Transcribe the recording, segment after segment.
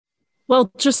Well,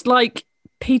 just like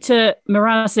Peter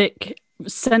Mrazek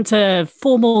sent a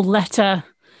formal letter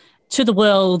to the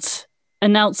world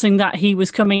announcing that he was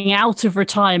coming out of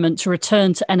retirement to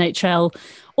return to NHL,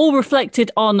 all reflected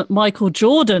on Michael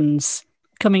Jordan's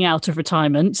coming out of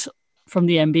retirement from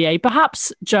the NBA.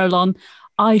 Perhaps, Jolon,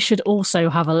 I should also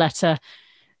have a letter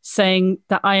saying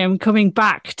that I am coming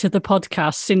back to the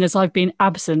podcast, seeing as I've been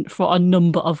absent for a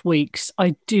number of weeks.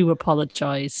 I do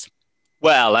apologise.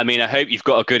 Well, I mean, I hope you've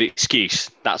got a good excuse.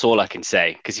 That's all I can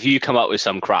say. Because if you come up with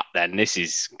some crap, then this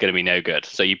is going to be no good.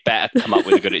 So you better come up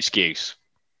with a good excuse.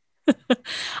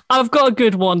 I've got a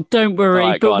good one. Don't worry.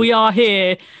 Right, but we are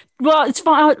here. Well, it's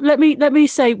fine. Let me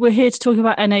say we're here to talk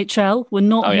about NHL. We're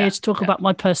not here to talk about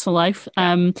my personal life.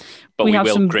 But we have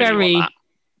some very...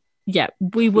 Yeah,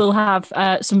 we will have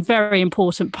some very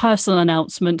important personal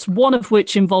announcements, one of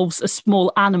which involves a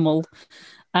small animal.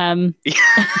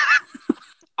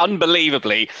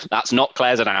 Unbelievably, that's not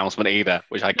Claire's announcement either,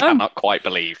 which I cannot quite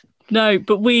believe. No,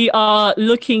 but we are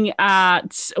looking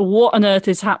at what on earth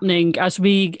is happening as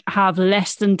we have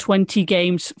less than 20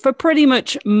 games for pretty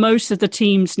much most of the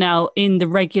teams now in the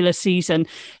regular season.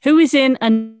 Who is in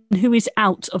and who is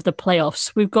out of the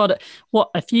playoffs? We've got,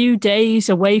 a few days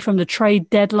away from the trade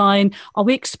deadline. Are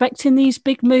we expecting these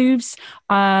big moves?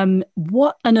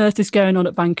 What on earth is going on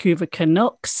at Vancouver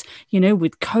Canucks?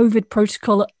 With COVID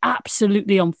protocol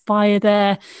absolutely on fire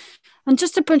there. And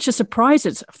just a bunch of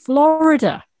surprises.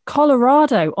 Florida,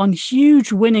 Colorado on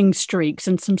huge winning streaks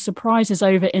and some surprises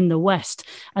over in the West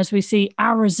as we see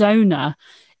Arizona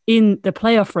in the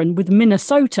playoff run with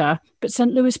Minnesota, but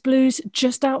St. Louis Blues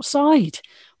just outside.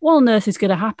 What on earth is going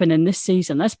to happen in this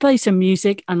season? Let's play some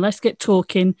music and let's get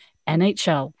talking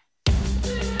NHL.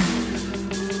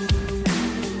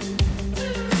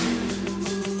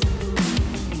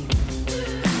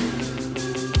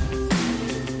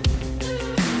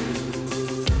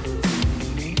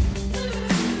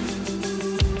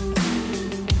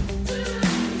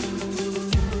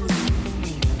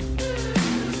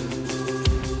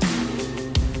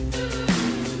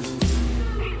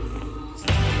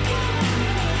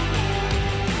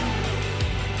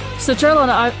 So, Jolon,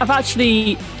 I've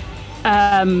actually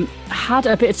had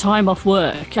a bit of time off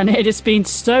work, and it has been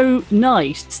so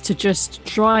nice to just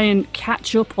try and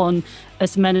catch up on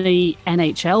as many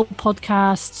NHL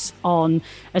podcasts, on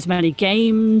as many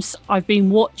games. I've been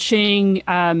watching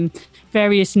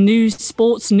various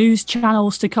sports news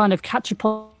channels to kind of catch up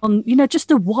on, just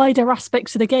the wider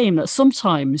aspects of the game that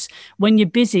sometimes when you're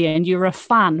busy and you're a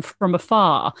fan from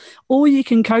afar, all you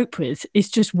can cope with is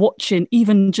just watching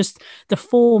even just the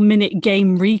 4-minute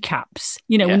game recaps,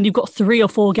 when you've got 3 or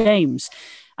 4 games.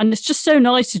 And it's just so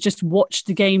nice to just watch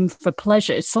the game for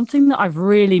pleasure. It's something that I've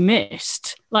really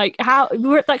missed. Like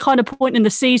we're at that kind of point in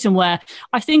the season where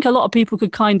I think a lot of people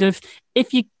could kind of,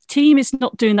 if your team is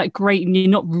not doing that great and you're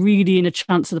not really in a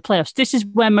chance of the playoffs, this is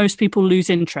where most people lose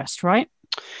interest, right?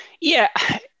 Yeah,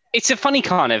 it's a funny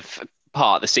kind of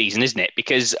part of the season, isn't it?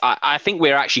 Because I think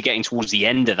we're actually getting towards the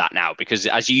end of that now, because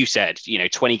as you said,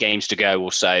 20 games to go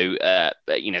or so, that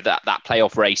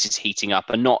playoff race is heating up,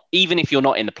 and not even if you're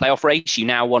not in the playoff race, you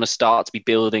now want to start to be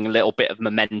building a little bit of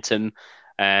momentum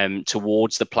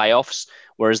towards the playoffs.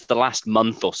 Whereas the last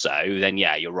month or so, then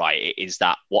yeah, you're right. It is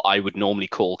that what I would normally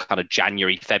call kind of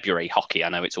January, February hockey. I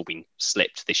know it's all been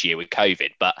slipped this year with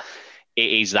COVID, but it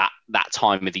is that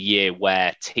time of the year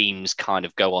where teams kind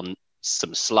of go on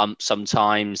some slump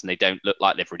sometimes and they don't look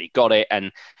like they've really got it.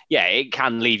 And yeah, it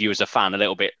can leave you as a fan a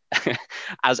little bit,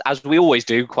 as we always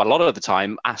do quite a lot of the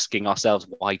time, asking ourselves,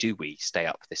 why do we stay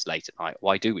up this late at night?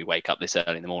 Why do we wake up this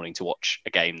early in the morning to watch a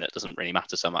game that doesn't really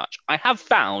matter so much? I have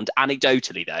found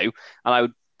anecdotally though,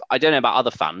 and I don't know about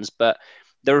other fans, but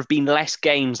there have been less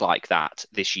games like that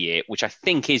this year, which I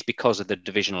think is because of the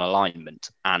divisional alignment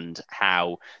and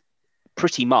how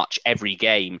pretty much every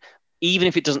game, even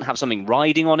if it doesn't have something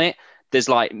riding on it, there's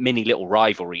like mini little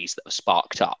rivalries that are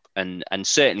sparked up. And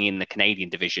certainly in the Canadian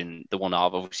division, the one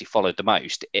I've obviously followed the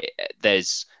most,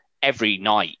 there's every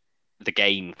night the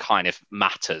game kind of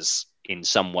matters in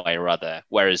some way or other.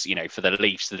 Whereas, for the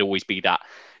Leafs, there'd always be that,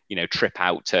 trip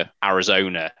out to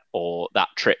Arizona or that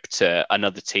trip to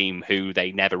another team who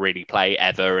they never really play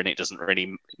ever. And it doesn't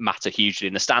really matter hugely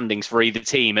in the standings for either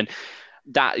team. And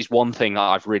that is one thing that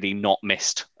I've really not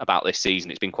missed about this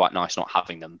season. It's been quite nice not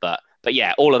having them. But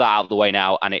yeah, all of that out of the way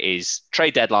now, and it is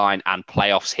trade deadline and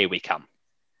playoffs. Here we come.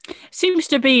 Seems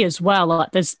to be as well.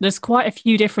 Like there's quite a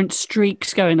few different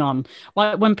streaks going on.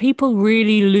 Like when people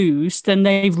really lose, then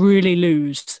they really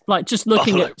lose. Like just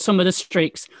looking at some of the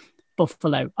streaks.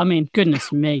 Buffalo. I mean,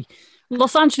 goodness me.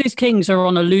 Los Angeles Kings are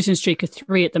on a losing streak of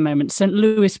 3 at the moment. St.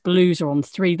 Louis Blues are on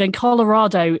 3. Then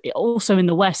Colorado, also in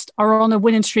the West, are on a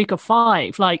winning streak of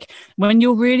 5. Like, when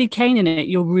you're really caning it,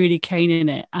 you're really caning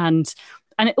it. And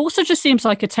it also just seems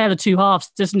like a tale of two halves,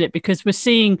 doesn't it? Because we're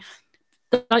seeing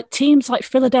like teams like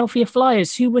Philadelphia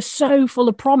Flyers, who were so full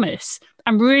of promise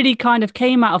and really kind of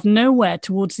came out of nowhere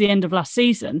towards the end of last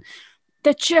season.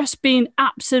 They're just being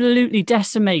absolutely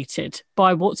decimated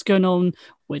by what's going on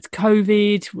with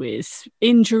COVID, with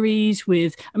injuries,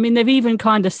 they've even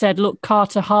kind of said, look,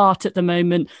 Carter Hart at the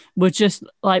moment, we're just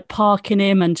like parking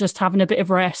him and just having a bit of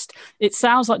rest. It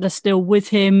sounds like they're still with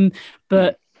him,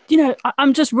 but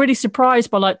I'm just really surprised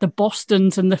by like the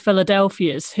Bostons and the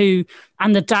Philadelphias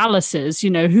and the Dallases,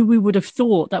 who we would have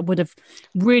thought that would have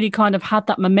really kind of had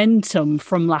that momentum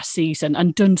from last season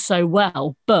and done so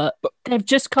well. But they've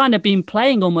just kind of been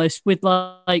playing almost with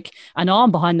like an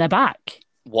arm behind their back.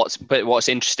 What's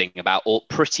interesting about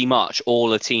pretty much all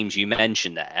the teams you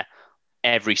mentioned there,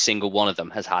 every single one of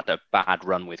them has had a bad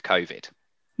run with COVID.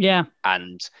 Yeah.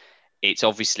 And it's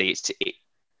obviously,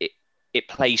 it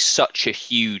plays such a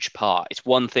huge part. It's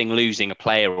one thing losing a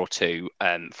player or two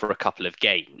for a couple of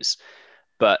games,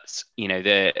 but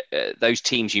those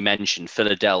teams you mentioned,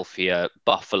 Philadelphia,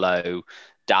 Buffalo,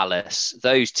 Dallas,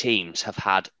 those teams have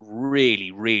had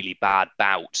really, really bad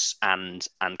bouts and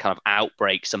kind of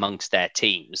outbreaks amongst their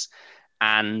teams.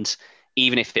 And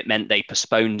even if it meant they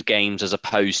postponed games as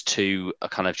opposed to a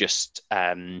kind of just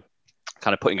kind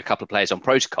of putting a couple of players on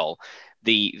protocol,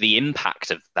 the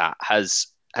impact of that has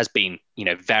been,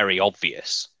 very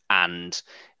obvious. And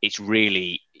it's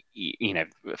really,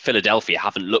 Philadelphia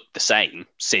haven't looked the same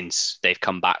since they've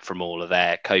come back from all of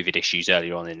their COVID issues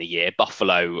earlier on in the year.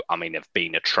 Buffalo, have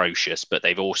been atrocious, but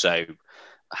they've also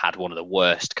had one of the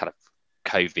worst kind of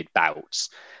COVID bouts.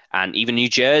 And even New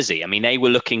Jersey, they were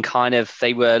looking like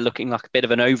a bit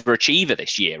of an overachiever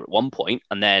this year at one point.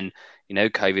 And then,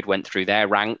 COVID went through their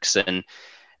ranks,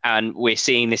 and we're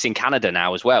seeing this in Canada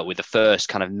now as well, with the first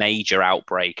kind of major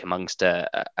outbreak amongst a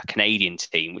Canadian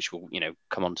team, which we'll,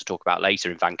 come on to talk about later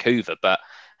in Vancouver. But,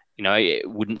 it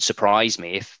wouldn't surprise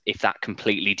me if that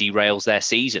completely derails their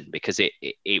season, because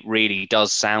it really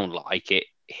does sound like it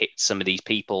hits some of these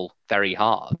people very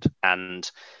hard. And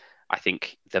I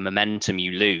think the momentum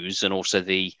you lose, and also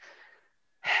these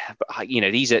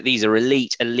are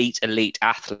elite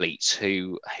athletes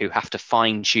who have to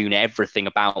fine tune everything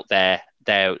about their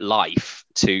life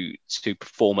to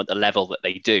perform at the level that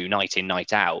they do night in,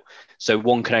 night out. So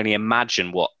one can only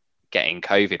imagine what getting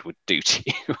COVID would do to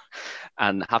you.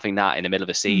 And having that in the middle of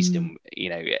a season,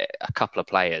 a couple of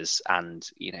players, and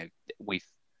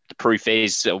the proof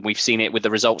is we've seen it with the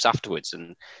results afterwards.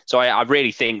 And so I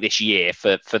really think this year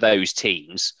for those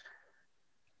teams,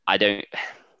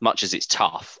 much as it's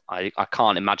tough, I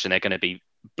can't imagine they're going to be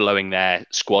blowing their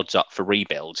squads up for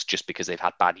rebuilds just because they've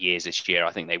had bad years this year.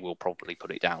 I think they will probably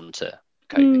put it down to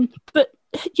COVID. But,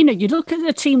 you look at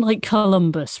a team like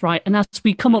Columbus, right? And as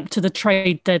we come up to the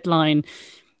trade deadline,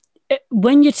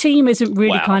 when your team isn't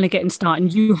really kind of getting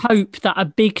started, you hope that a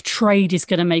big trade is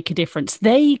going to make a difference.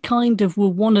 They kind of were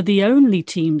one of the only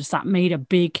teams that made a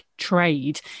big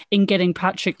trade in getting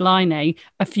Patrik Laine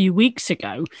a few weeks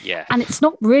ago. Yeah. And it's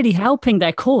not really helping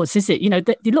their cause, is it?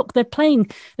 They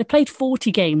played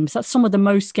 40 games. That's some of the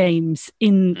most games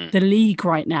in the league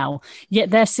right now. Yet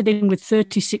they're sitting with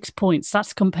 36 points.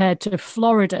 That's compared to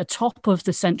Florida, top of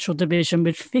the Central Division,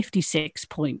 with 56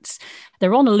 points.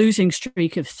 They're on a losing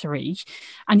streak of 3.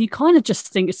 And you kind of just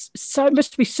think it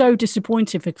must be so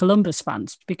disappointing for Columbus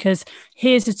fans, because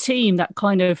here's a team that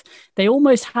they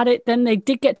almost had it. Then they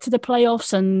did get to the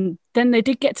playoffs, and then they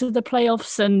did get to the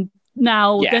playoffs, and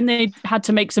then they had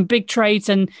to make some big trades.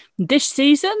 And this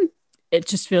season, it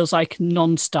just feels like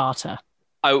non-starter.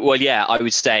 Oh, well, yeah, I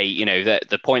would say,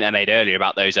 the point I made earlier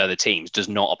about those other teams does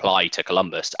not apply to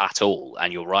Columbus at all.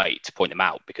 And you're right to point them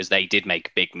out, because they did make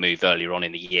a big move earlier on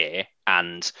in the year,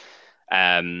 and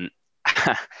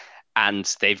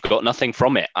and they've got nothing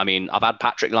from it. I've had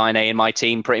Patrik Laine in my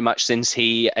team pretty much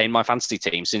in my fantasy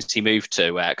team since he moved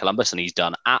to Columbus, and he's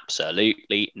done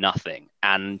absolutely nothing.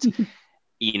 And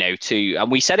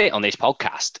and we said it on this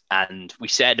podcast, and we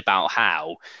said about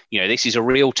how, this is a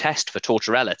real test for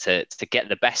Tortorella to get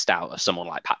the best out of someone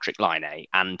like Patrik Laine,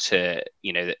 and to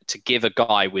give a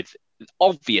guy with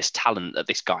obvious talent that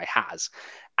this guy has,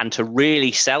 and to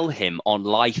really sell him on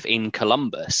life in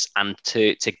Columbus, and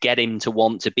to get him to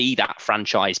want to be that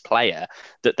franchise player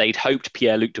that they'd hoped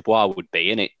Pierre-Luc Dubois would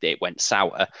be, and it went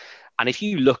sour. And if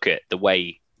you look at the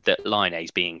way that Laine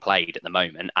is being played at the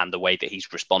moment and the way that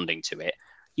he's responding to it,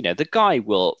 the guy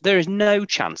will. There is no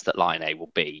chance that Line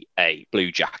will be a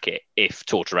Blue Jacket if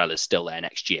Tortorella's still there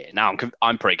next year. Now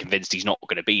I'm pretty convinced he's not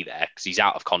going to be there because he's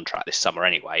out of contract this summer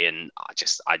anyway, and I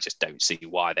just don't see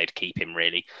why they'd keep him.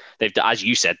 Really, as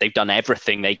you said, they've done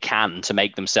everything they can to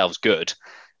make themselves good,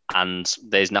 and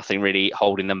there's nothing really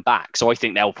holding them back. So I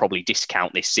think they'll probably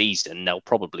discount this season. They'll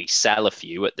probably sell a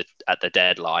few at the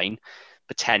deadline.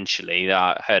 Potentially,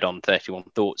 I heard on 31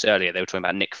 Thoughts earlier, they were talking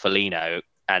about Nick Foligno,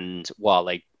 and while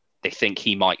they think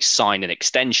he might sign an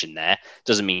extension there,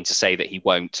 doesn't mean to say that he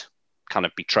won't kind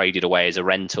of be traded away as a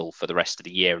rental for the rest of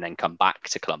the year and then come back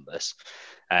to Columbus.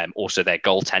 Also, their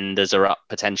goaltenders are up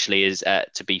potentially as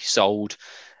to be sold,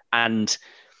 and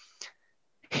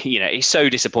it's so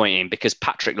disappointing because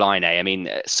Patrick Laine, I mean,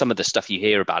 some of the stuff you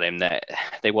hear about him, that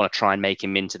they want to try and make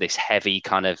him into this heavy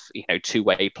kind of,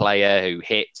 two-way player who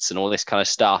hits and all this kind of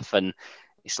stuff. And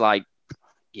it's like,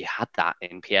 you had that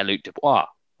in Pierre-Luc Dubois.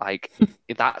 Like,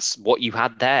 that's what you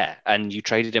had there, and you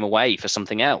traded him away for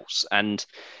something else. And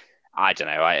I don't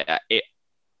know.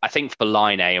 I think for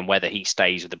Laine and whether he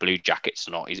stays with the Blue Jackets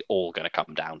or not is all going to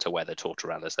come down to whether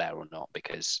Tortorella's there or not,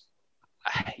 because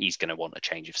he's going to want a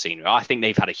change of scenery. I think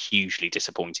they've had a hugely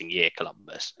disappointing year,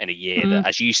 Columbus, in a year that,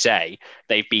 as you say,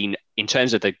 they've been, in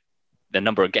terms of the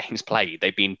number of games played,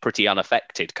 they've been pretty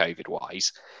unaffected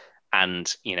COVID-wise.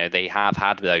 And, they have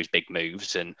had those big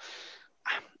moves, and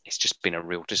it's just been a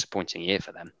real disappointing year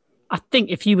for them. I think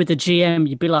if you were the GM,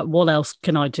 you'd be like, what else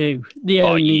can I do? The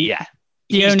only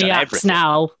axe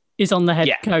now is on the head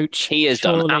coach. He has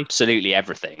done absolutely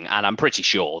everything. And I'm pretty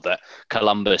sure that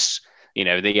Columbus,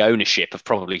 the ownership have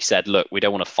probably said, look, we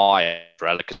don't want to fire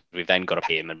Tortorella because we've then got to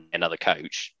pay him and another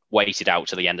coach, waited out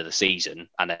to the end of the season,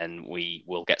 and then we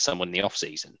will get someone in the off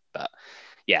season. But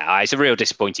it's a real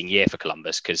disappointing year for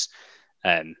Columbus because,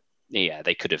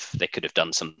 they could have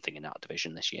done something in that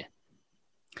division this year.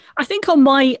 I think on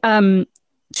my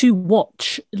to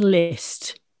watch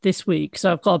list this week,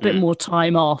 so I've got a bit more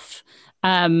time off.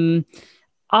 I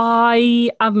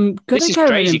am going to go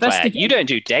and investigate. You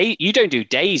don't do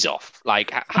days off.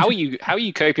 Like, how are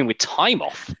you coping with time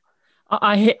off?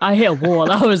 I hit a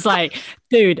wall. I was like,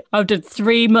 dude, I've done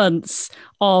 3 months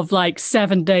of like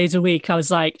 7 days a week. I was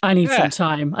like, I need some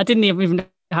time. I didn't even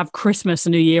have Christmas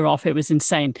and New Year off. It was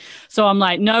insane. So I'm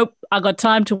like, nope, I got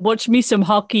time to watch me some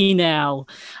hockey now.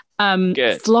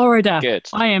 Good. Florida. Good.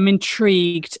 I am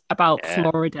intrigued about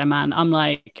Florida, man. I'm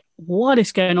like, what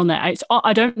is going on there?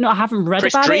 I don't know. I haven't read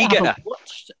about it. I haven't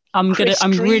watched. I'm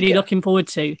really looking forward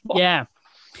to. What? Yeah.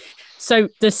 So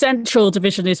the Central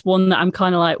Division is one that I'm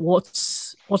kind of like,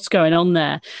 what's going on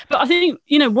there? But I think,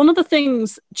 one of the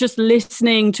things, just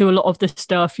listening to a lot of the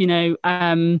stuff, you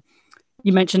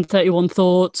mentioned 31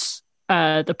 Thoughts,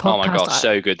 the podcast. Oh my God,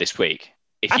 so good this week.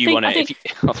 I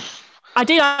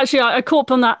did actually. I caught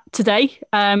up on that today.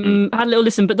 Had a little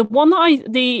listen, but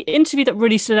the interview that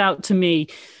really stood out to me,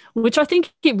 which I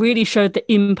think it really showed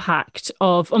the impact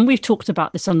of, and we've talked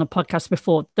about this on the podcast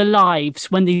before, the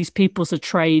lives when these peoples are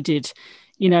traded,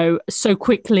 so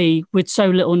quickly with so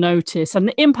little notice, and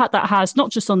the impact that has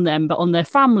not just on them but on their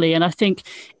family. And I think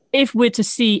if we're to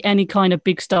see any kind of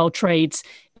big style trades,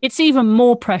 it's even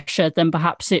more pressure than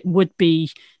perhaps it would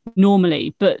be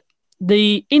normally. But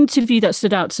the interview that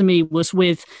stood out to me was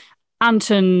with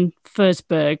Anton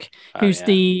Forsberg, who's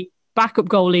the backup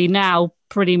goalie now,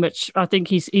 pretty much. I think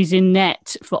he's in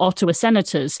net for Ottawa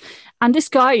Senators. And this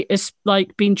guy has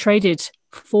been traded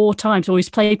 4 times, or he's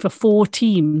played for 4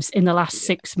 teams in the last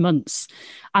 6 months.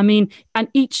 I mean, and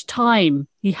each time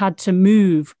he had to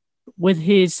move with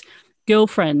his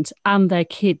girlfriend and their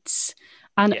kids.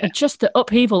 And just the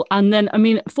upheaval. And then, I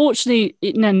mean, fortunately,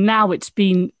 now it's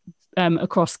been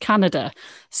across Canada,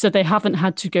 so they haven't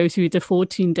had to go through the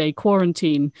 14-day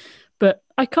quarantine. But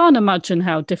I can't imagine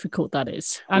how difficult that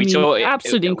is.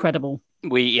 Absolutely incredible.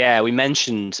 We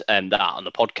mentioned that on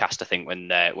the podcast, I think,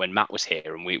 when Matt was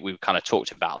here, and we kind of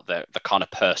talked about the kind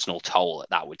of personal toll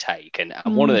that would take. And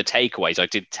one of the takeaways I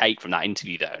did take from that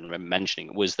interview, though, and remember mentioning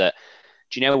it, was that,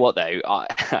 do you know what, though?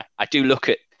 I do look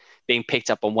at being picked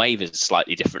up on waivers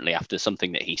slightly differently after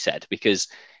something that he said, because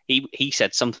he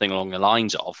said something along the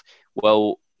lines of,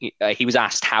 well, he was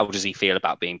asked how does he feel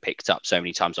about being picked up so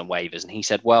many times on waivers, and he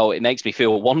said, well, it makes me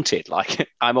feel wanted. Like,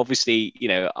 I'm obviously,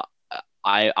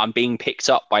 I'm being picked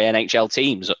up by NHL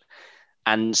teams,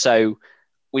 and so,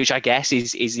 which I guess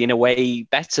is in a way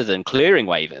better than clearing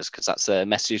waivers, because that's a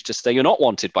message to say you're not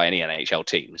wanted by any NHL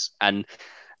teams. And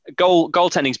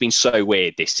goaltending's been so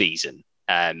weird this season,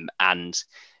 and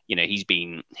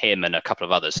him and a couple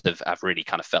of others have really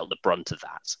kind of felt the brunt of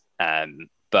that.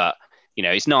 But,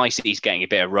 it's nice that he's getting a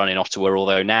bit of run in Ottawa,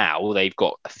 although now they've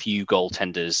got a few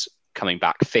goaltenders coming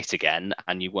back fit again,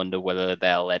 and you wonder whether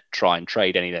they'll try and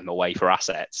trade any of them away for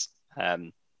assets, for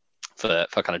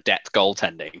kind of depth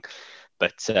goaltending.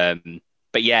 But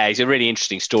yeah, it's a really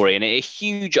interesting story, and a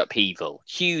huge upheaval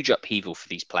for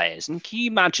these players. And can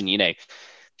you imagine, if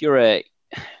you're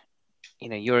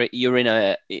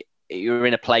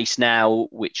in a place now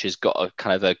which has got a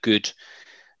kind of a good,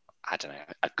 I don't know,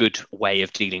 a good way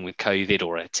of dealing with COVID,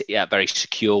 or a very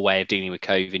secure way of dealing with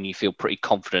COVID, and you feel pretty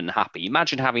confident and happy.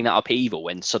 Imagine having that upheaval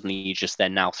when suddenly you're just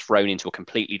then now thrown into a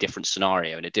completely different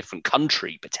scenario in a different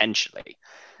country, potentially.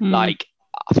 Like,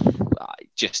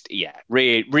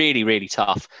 really, really, really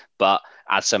tough. But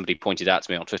as somebody pointed out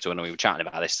to me on Twitter when we were chatting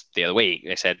about this the other week,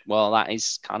 they said, well, that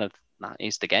is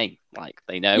the game. Like,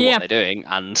 they know what they're doing,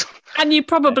 and you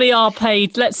probably are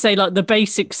paid. Let's say like the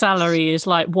basic salary is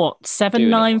like what,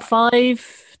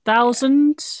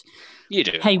 795,000. You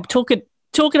do. Hey, talking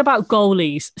about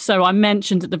goalies. So I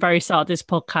mentioned at the very start of this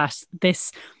podcast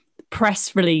this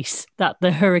press release that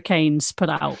the Hurricanes put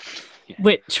out,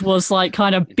 which was like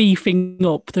kind of beefing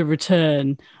up the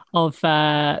return of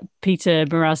Peter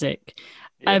Mrazek.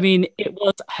 Yeah. I mean, it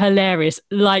was hilarious.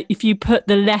 Like, if you put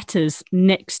the letters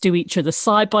next to each other,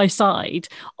 side by side,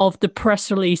 of the press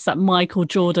release that Michael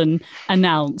Jordan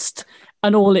announced,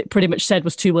 and all it pretty much said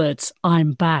was 2 words: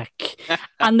 "I'm back."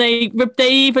 And they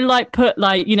even like put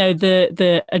like,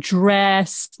 the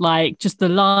address, like just the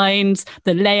lines,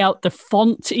 the layout, the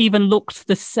font even looked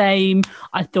the same.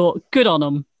 I thought, good on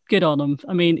them. Good on him.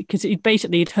 I mean, because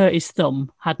he'd hurt his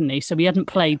thumb, hadn't he? So he hadn't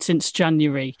played since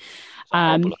January.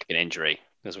 Horrible looking injury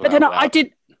as well. But then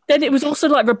Then it was also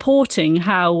like reporting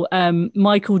how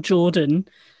Michael Jordan,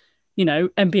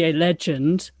 NBA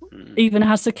legend, even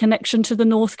has a connection to the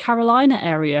North Carolina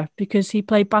area because he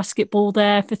played basketball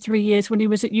there for 3 years when he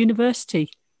was at university.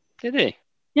 Did he?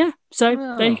 Yeah.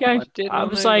 So there you go. I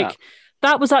was like,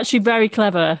 that was actually very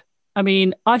clever. I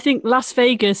mean, I think Las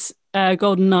Vegas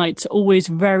Golden Knights are always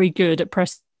very good at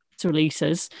press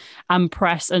releases and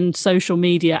press and social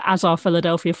media, as are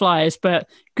Philadelphia Flyers, but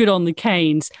good on the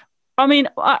Canes. I mean,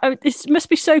 it must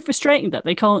be so frustrating that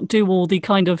they can't do all the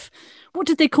kind of, what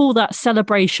did they call that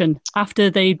celebration after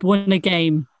they'd won a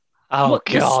game? Oh,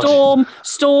 God.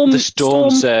 The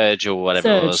storm surge or whatever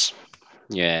it was.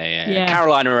 Yeah.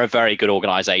 Carolina are a very good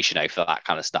organisation for that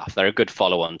kind of stuff. They're a good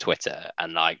follow on Twitter,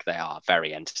 and like, they are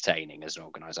very entertaining as an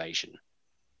organisation.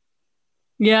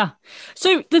 Yeah.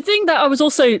 So the thing that I was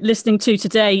also listening to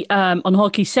today on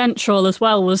Hockey Central as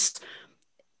well was,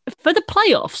 for the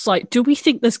playoffs, like, do we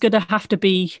think there's going to have to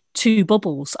be 2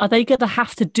 bubbles? Are they going to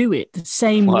have to do it the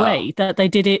same way that they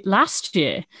did it last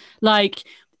year? Like,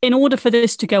 in order for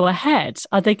this to go ahead,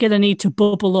 are they going to need to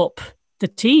bubble up the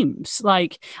teams?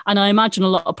 Like, and I imagine a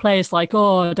lot of players like,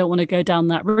 I don't want to go down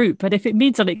that route. But if it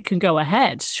means that it can go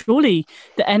ahead, surely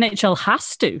the NHL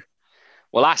has to.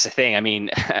 Well, that's the thing. I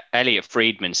mean, Elliot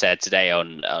Friedman said today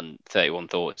on 31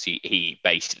 Thoughts, he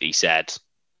basically said,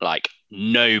 like,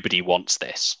 nobody wants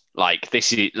this. Like,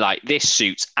 this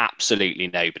suits absolutely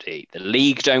nobody. The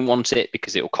league don't want it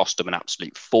because it will cost them an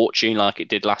absolute fortune, like it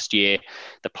did last year.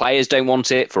 The players don't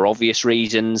want it for obvious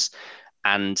reasons.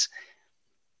 And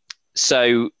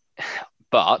so,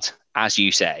 but as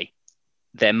you say,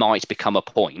 there might become a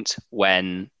point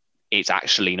when it's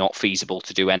actually not feasible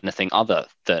to do anything other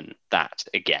than that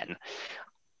again.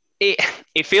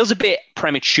 It feels a bit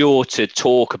premature to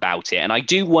talk about it. And I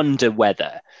do wonder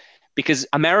whether, because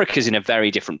America's in a very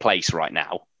different place right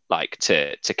now, like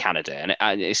to Canada.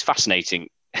 And it's fascinating,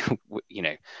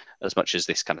 as much as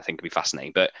this kind of thing can be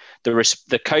fascinating, but the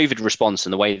COVID response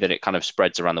and the way that it kind of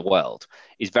spreads around the world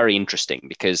is very interesting,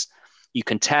 because you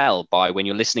can tell by when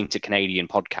you're listening to Canadian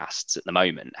podcasts at the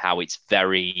moment, how it's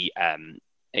very,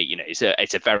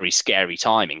 it's a very scary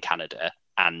time in Canada,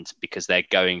 and because they're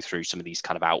going through some of these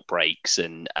kind of outbreaks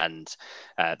and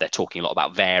they're talking a lot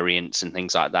about variants and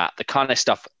things like that. The kind of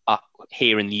stuff up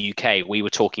here in the UK we were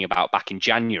talking about back in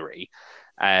January,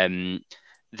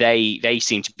 they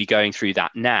seem to be going through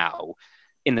that now.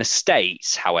 In the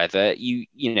States, however,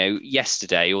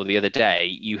 yesterday or the other day,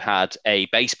 you had a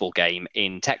baseball game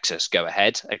in Texas go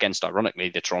ahead against, ironically,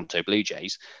 the Toronto Blue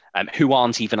Jays, who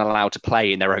aren't even allowed to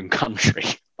play in their own country,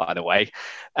 by the way.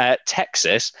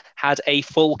 Texas had a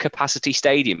full capacity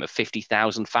stadium of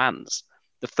 50,000 fans,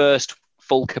 the first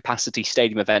full capacity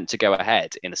stadium event to go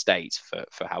ahead in the States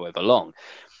for however long.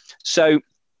 So,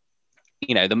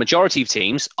 the majority of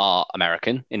teams are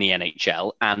American in the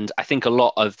NHL, and I think a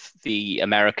lot of the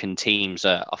American teams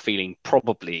are feeling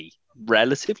probably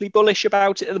relatively bullish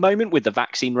about it at the moment with the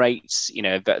vaccine rates,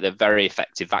 the very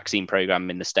effective vaccine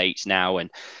program in the States now, and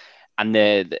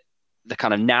the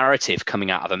kind of narrative coming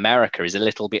out of America is a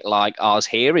little bit like ours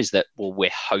here, is that, well,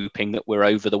 we're hoping that we're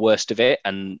over the worst of it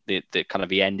and the kind of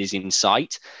the end is in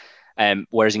sight.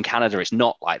 Whereas in Canada, it's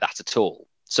not like that at all.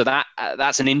 So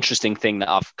that's an interesting thing that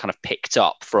I've kind of picked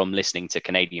up from listening to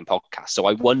Canadian podcasts. So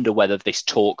I wonder whether this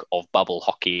talk of bubble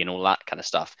hockey and all that kind of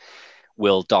stuff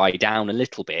will die down a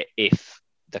little bit if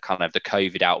the kind of the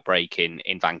COVID outbreak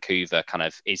in Vancouver kind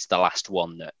of is the last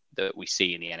one that we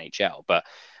see in the NHL. But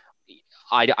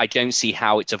I don't see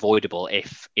how it's avoidable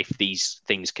if these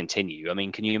things continue. I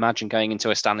mean, can you imagine going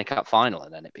into a Stanley Cup final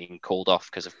and then it being called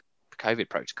off because of COVID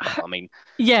protocol? I mean,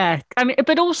 yeah. I mean,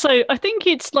 but also I think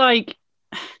it's like,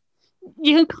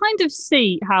 you can kind of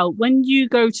see how when you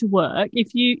go to work, if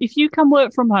you can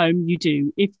work from home, you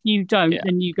do. If you don't,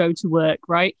 then you go to work,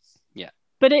 right? Yeah.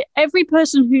 But every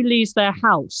person who leaves their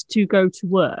house to go to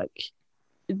work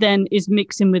then is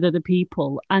mixing with other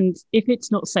people. And if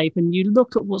it's not safe, and you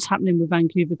look at what's happening with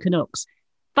Vancouver Canucks,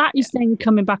 that is then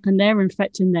coming back and they're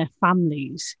infecting their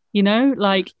families. You know,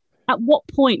 like at what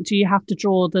point do you have to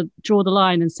draw the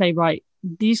line and say, right,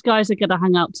 these guys are going to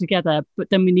hang out together, but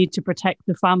then we need to protect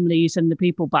the families and the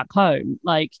people back home.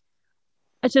 Like,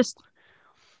 I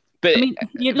mean,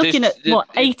 you're looking at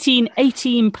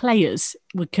 18 players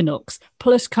with Canucks,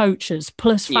 plus coaches,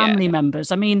 plus family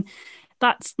members. I mean,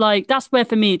 that's where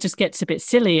for me, it just gets a bit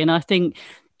silly. And I think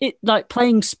it, like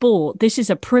playing sport, this is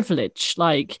a privilege.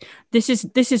 Like this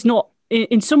is not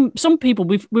in some people,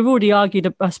 we've already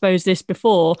argued, I suppose, this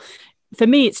before. For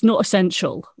me, it's not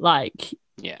essential. Like,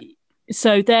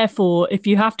 so therefore, if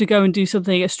you have to go and do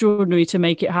something extraordinary to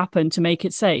make it happen, to make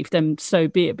it safe, then so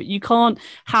be it. But you can't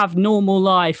have normal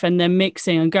life and then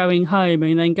mixing and going home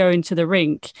and then going to the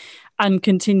rink and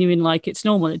continuing like it's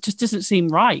normal. It just doesn't seem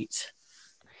right.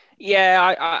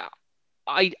 Yeah,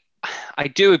 I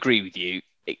do agree with you,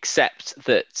 except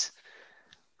that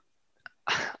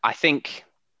I think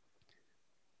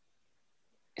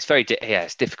it's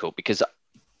it's difficult because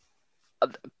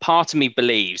part of me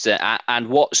believes that, and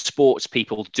what sports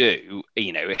people do,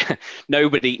 you know,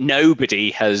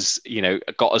 nobody has, you know,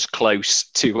 got as close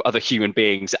to other human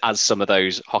beings as some of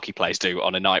those hockey players do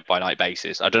on a night by night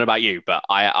basis. I don't know about you, but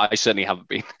I certainly haven't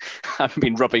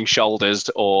been rubbing shoulders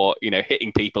or, you know,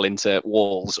 hitting people into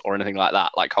walls or anything like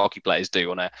that, like hockey players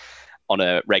do on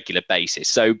a regular basis.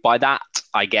 So by that,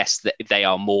 I guess that they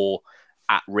are more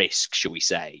at risk, shall we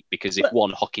say, because if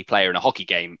one hockey player in a hockey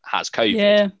game has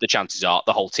COVID, the chances are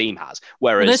the whole team has.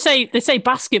 Whereas they say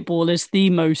basketball is the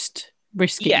most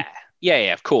risky.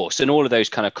 Yeah, of course. And all of those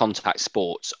kind of contact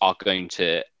sports are going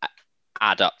to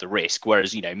add up the risk.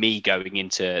 Whereas, you know, me going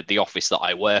into the office that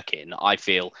I work in, I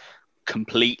feel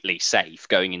completely safe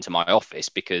going into my office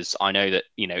because I know that,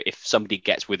 you know, if somebody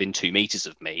gets within 2 meters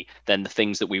of me, then the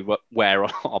things that we wear on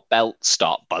our belt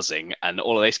start buzzing and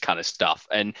all of this kind of stuff.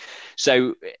 And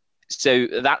so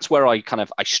that's where I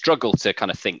struggle to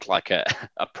kind of think like a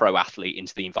pro athlete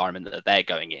into the environment that they're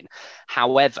going in.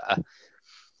 However,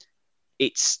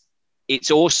 it's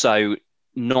also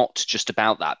not just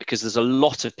about that, because there's a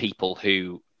lot of people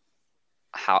who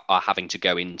are having to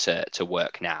go into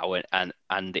work now, and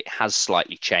it has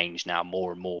slightly changed now.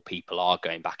 More and more people are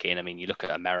going back in. I mean, you look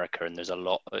at America, and there's a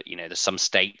lot. You know, there's some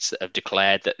states that have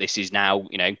declared that this is now,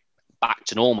 you know, back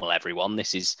to normal. Everyone,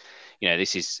 this is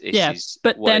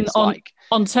but then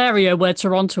Ontario, where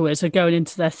Toronto is, are going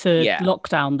into their third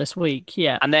lockdown this week.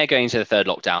 Yeah, and they're going into the third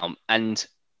lockdown, and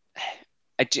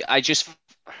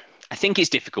I think it's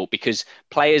difficult because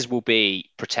players will be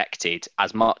protected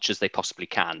as much as they possibly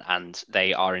can, and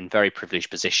they are in very privileged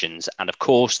positions. And of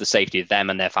course, the safety of them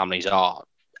and their families are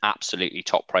absolutely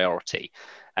top priority.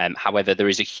 However, there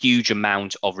is a huge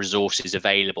amount of resources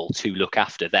available to look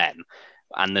after them.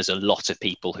 And there's a lot of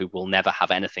people who will never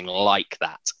have anything like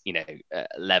that, you know,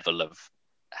 level of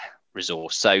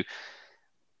resource. So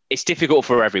it's difficult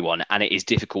for everyone, and it is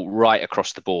difficult right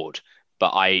across the board.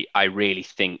 But I really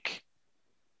think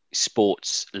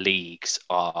sports leagues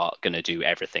are going to do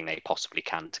everything they possibly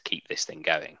can to keep this thing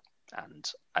going.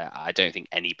 And I don't think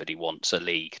anybody wants a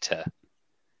league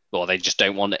they just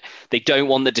don't want it. They don't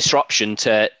want the disruption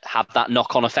to have that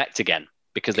knock-on effect again,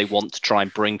 because they want to try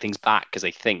and bring things back because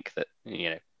they think that,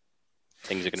 you know,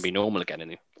 things are going to be normal again in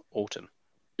the autumn.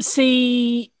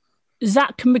 See,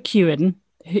 Zach McEwen,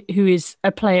 who is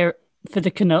a player for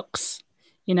the Canucks,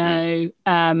 you know,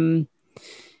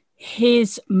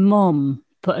 his mum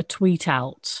put a tweet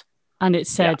out and it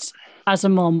said, as a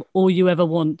mom, all you ever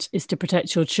want is to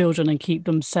protect your children and keep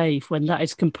them safe. When that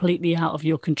is completely out of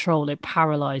your control, it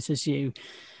paralyzes you,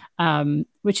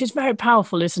 which is very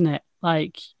powerful, isn't it?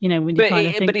 Like, you know, when you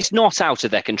but it's not out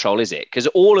of their control, is it? Because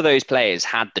all of those players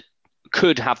had the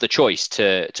could have the choice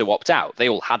to opt out. They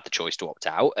all had the choice to opt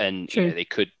out, and they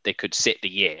could sit the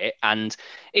year. And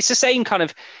it's the same kind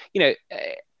of,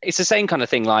 it's the same kind of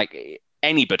thing. Like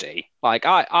anybody, like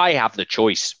I have the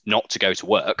choice not to go to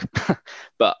work,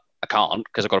 but I can't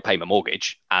because I've got to pay my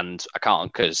mortgage, and I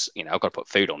can't because I've got to put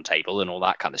food on the table and all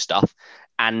that kind of stuff.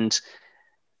 And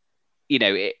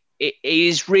it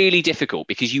is really difficult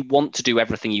because you want to do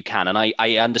everything you can. And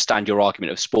I understand your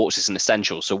argument of sports isn't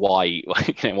essential, so why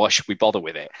should we bother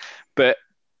with it? But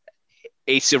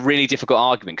it's a really difficult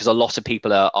argument because a lot of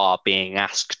people are being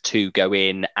asked to go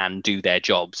in and do their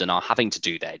jobs and are having to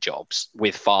do their jobs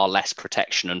with far less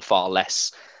protection and far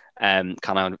less kind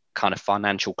of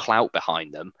financial clout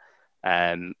behind them.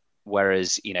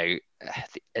 Whereas, the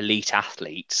elite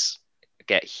athletes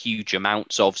get huge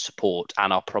amounts of support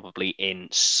and are probably in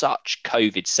such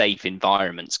COVID safe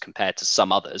environments compared to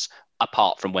some others,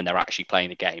 apart from when they're actually playing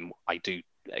the game. I do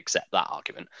accept that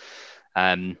argument.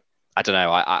 I don't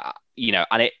know.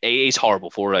 And it is horrible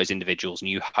for all those individuals, and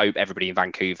you hope everybody in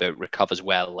Vancouver recovers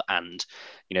well. And,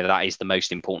 that is the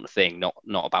most important thing,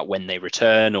 not about when they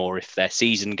return or if their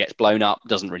season gets blown up. It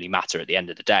doesn't really matter at the end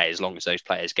of the day, as long as those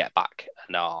players get back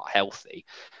and are healthy.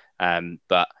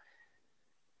 But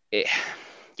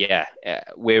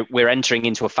we're entering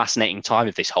into a fascinating time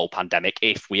of this whole pandemic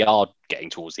if we are getting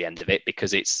towards the end of it,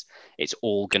 because it's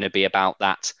all going to be about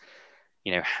that.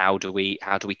 How do we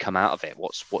come out of it?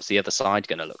 What's the other side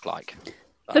going to look like?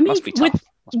 For me, must be tough.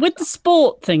 With the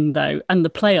sport thing though, and the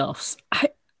playoffs,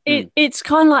 it's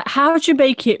kind of like, how do you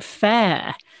make it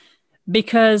fair?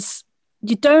 Because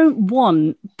you don't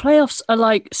want, playoffs are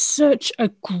like such a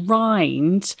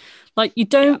grind. Like you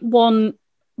don't want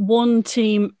one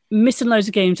team missing loads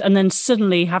of games and then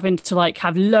suddenly having to like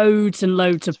have loads and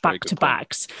loads of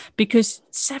back-to-backs, because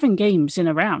 7 games in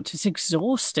a round is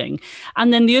exhausting.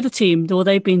 And then the other team, or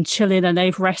they've been chilling and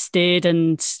they've rested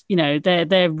and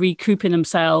they're recouping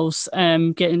themselves,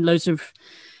 getting loads of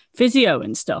physio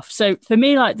and stuff. So for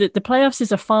me, like the playoffs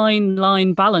is a fine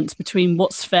line balance between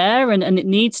what's fair and it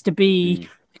needs to be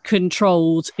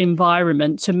controlled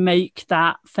environment to make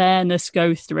that fairness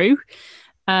go through.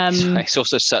 It's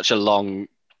also such a long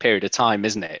period of time,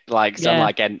 isn't it? Like, it's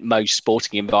unlike most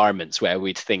sporting environments where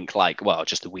we'd think like, well,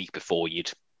 just a week before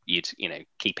you'd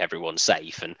keep everyone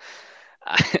safe, and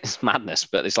it's madness.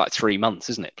 But it's like 3 months,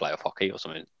 isn't it? Playoff hockey or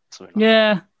something like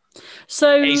that.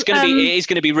 So it is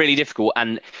going to be really difficult,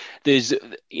 and there's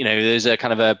a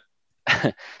kind of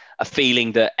a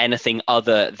feeling that anything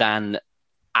other than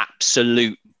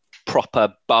absolute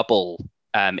proper bubble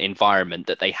environment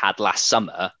that they had last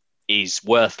summer is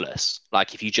worthless.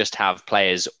 Like if you just have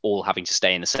players all having to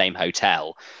stay in the same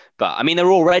hotel, but I mean, they're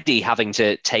already having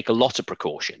to take a lot of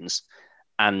precautions.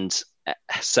 And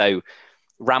so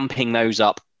ramping those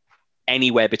up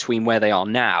anywhere between where they are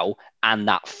now and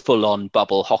that full on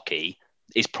bubble hockey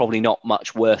is probably not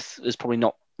much worth. There's probably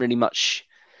not really much,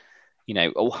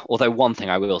 although one thing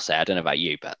I will say, I don't know about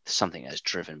you, but something that's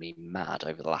driven me mad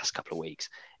over the last couple of weeks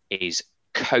is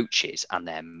coaches and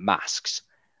their masks.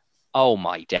 Oh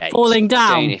my days. Falling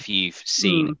down. I don't know if you've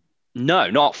seen, no,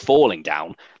 not falling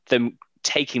down, them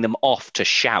taking them off to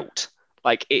shout.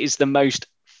 Like, it is the most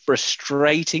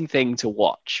frustrating thing to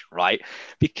watch, right?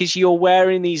 Because you're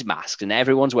wearing these masks and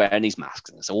everyone's wearing these masks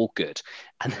and it's all good.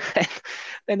 And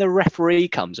then the referee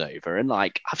comes over and,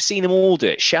 like, I've seen them all do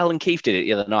it. Sheldon Keefe did it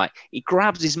the other night. He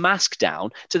grabs his mask down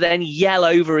to then yell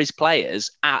over his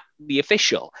players at the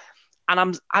official.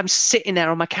 And I'm sitting there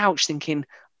on my couch thinking,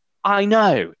 I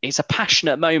know it's a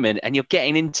passionate moment and you're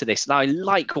getting into this and I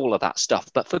like all of that stuff,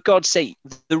 but for God's sake,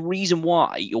 the reason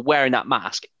why you're wearing that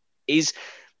mask is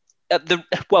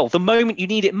the moment you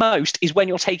need it most is when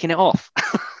you're taking it off.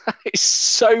 It's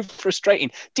so frustrating.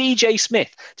 DJ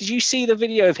Smith, did you see the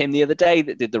video of him the other day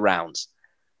that did the rounds?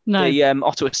 No. The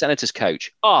Ottawa Senators coach.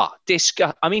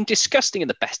 Disgusting in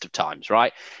the best of times,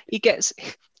 right? He gets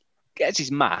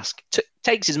his mask,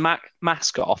 takes his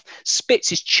mask off, spits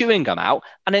his chewing gum out,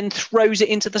 and then throws it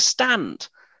into the stand.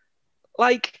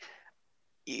 Like,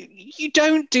 you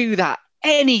don't do that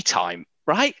anytime,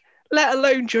 right? Let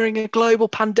alone during a global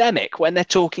pandemic when they're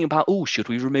talking about, should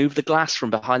we remove the glass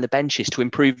from behind the benches to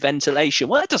improve ventilation?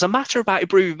 Well, it doesn't matter about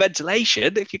improving ventilation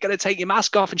if you're going to take your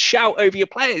mask off and shout over your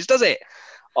players, does it?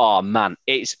 Oh man,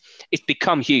 it's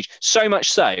become huge. So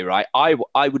much so, right? I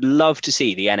would love to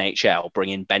see the NHL bring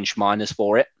in bench minors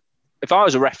for it. If I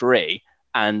was a referee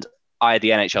and I had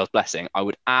the NHL's blessing, I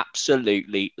would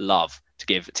absolutely love to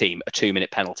give a team a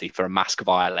 2-minute penalty for a mask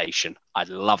violation. I'd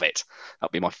love it.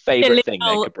 That'd be my favourite thing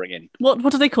they could bring in.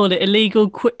 What do they call it? Illegal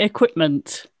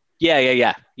equipment?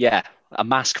 Yeah. A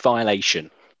mask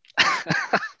violation.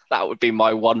 That would be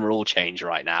my one rule change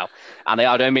right now. And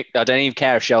I don't even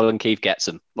care if Sheldon Keefe gets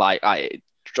them. It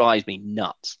drives me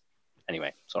nuts.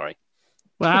 Anyway, sorry.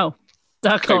 Wow,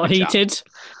 that got heated.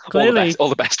 Clearly, all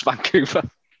the best, Vancouver.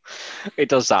 It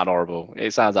does sound horrible.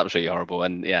 It sounds absolutely horrible.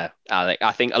 And yeah,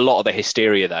 I think a lot of the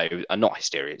hysteria, though, and not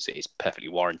hysteria, it's perfectly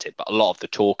warranted, but a lot of the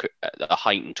talk, the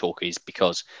heightened talk, is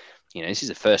because, this is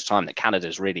the first time that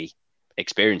Canada's really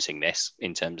experiencing this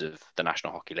in terms of the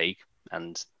National Hockey League.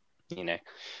 And,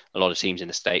 a lot of teams in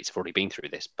the States have already been through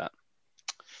this. But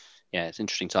yeah, it's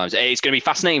interesting times. It's going to be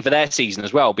fascinating for their season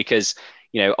as well, because,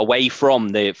 away from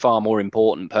the far more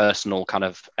important personal kind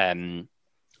of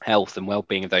health and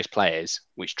well-being of those players,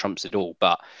 which trumps it all,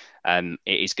 but it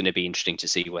is going to be interesting to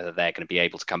see whether they're going to be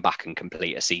able to come back and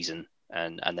complete a season,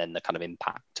 and then the kind of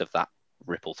impact of that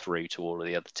ripple through to all of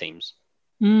the other teams.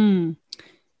 The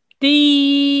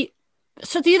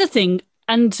other thing,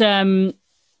 and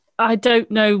I don't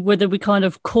know whether we kind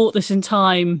of caught this in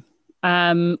time,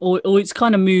 or it's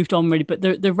kind of moved on really, but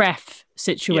the ref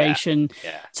situation.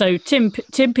 Yeah. So Tim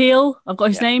Peel, I've got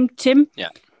his name, Tim. Yeah.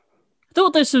 I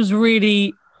thought this was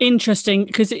really interesting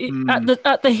because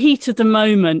at the heat of the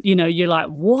moment, you're like,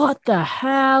 what the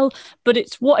hell? But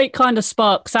it's what it kind of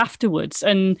sparks afterwards.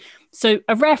 And so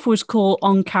a ref was caught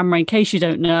on camera, in case you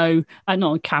don't know, not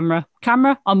on camera,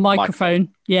 on microphone.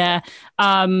 Yeah.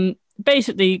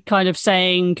 Basically kind of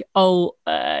saying,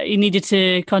 he needed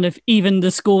to kind of even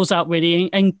the scores out really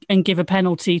and give a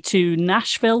penalty to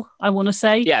Nashville, I want to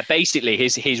say. Yeah, basically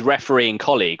his refereeing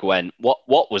colleague went,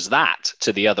 what was that,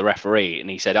 to the other referee? And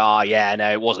he said, no,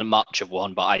 it wasn't much of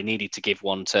one, but I needed to give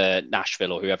one to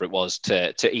Nashville or whoever it was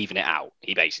to even it out,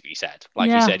 he basically said.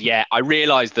 He said, I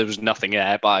realised there was nothing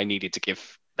there, but I needed to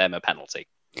give them a penalty.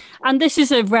 And this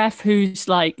is a ref who's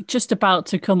just about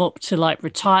to come up to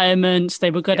retirement.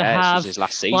 They were going to have his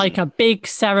last season, a big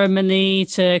ceremony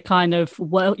to kind of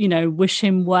wish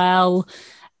him well,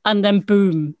 and then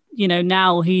boom,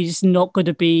 now he's not going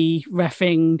to be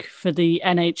reffing for the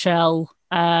NHL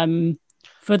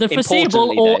for the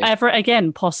foreseeable or ever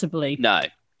again, possibly. No,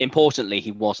 importantly,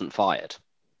 he wasn't fired.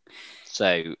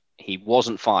 So he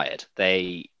wasn't fired.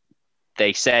 They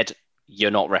said,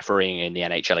 you're not refereeing in the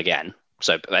NHL again.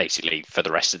 So basically, for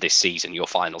the rest of this season, your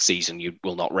final season, you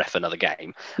will not ref another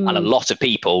game. And a lot of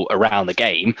people around the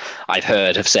game, I've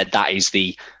heard, have said that is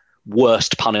the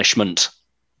worst punishment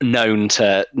known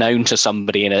to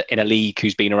somebody in a league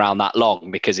who's been around that long,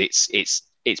 because it's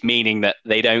meaning that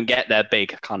they don't get their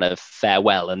big kind of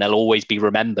farewell, and they'll always be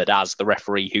remembered as the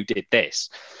referee who did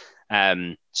this.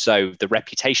 So the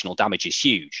reputational damage is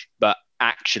huge, but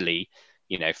actually,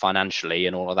 financially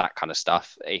and all of that kind of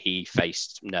stuff, he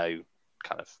faced no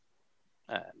kind of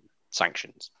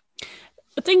sanctions.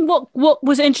 I think what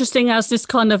was interesting as this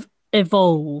kind of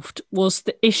evolved was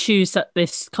the issues that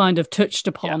this kind of touched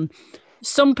upon. Yeah.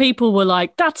 Some people were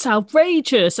like, that's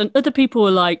outrageous. And other people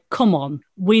were like, come on,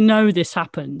 we know this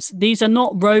happens. These are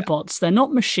not robots. They're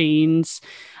not machines.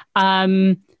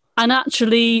 And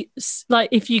actually,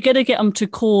 if you're going to get them to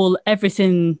call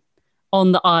everything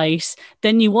on the ice,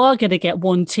 then you are going to get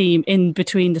one team in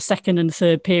between the second and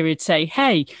third period say,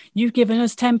 hey, you've given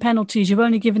us 10 penalties, you've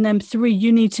only given them 3, you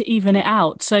need to even it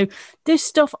out. So this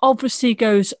stuff obviously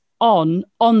goes on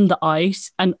the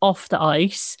ice and off the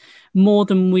ice more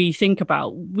than we think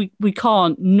about. We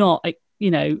can't not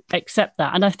accept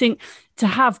that. And I think to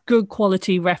have good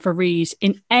quality referees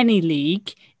in any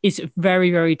league is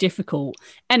very, very difficult.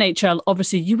 NHL,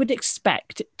 obviously, you would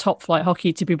expect top flight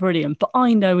hockey to be brilliant, but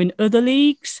I know in other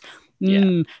leagues,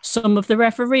 some of the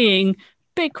refereeing,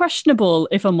 bit questionable,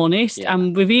 if I'm honest. Yeah.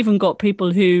 And we've even got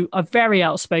people who are very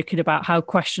outspoken about how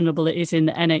questionable it is in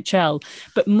the NHL.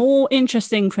 But more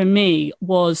interesting for me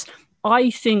was, I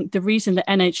think the reason the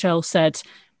NHL said,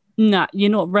 nah, you're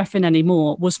not reffing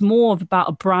anymore, was more about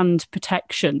a brand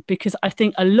protection, because I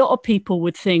think a lot of people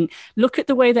would think, look at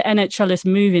the way the NHL is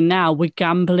moving now with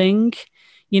gambling,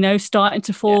 starting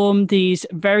to form these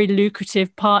very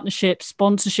lucrative partnerships,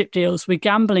 sponsorship deals with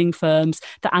gambling firms.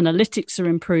 The analytics are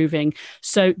improving.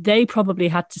 So they probably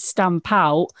had to stamp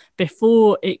out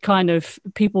before it kind of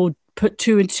people put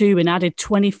 2 and 2 and added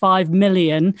 25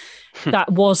 million. That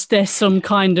was there some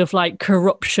kind of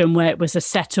corruption where it was a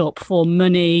setup for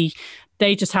money.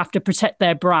 They just have to protect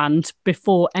their brand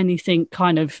before anything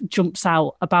kind of jumps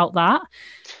out about that.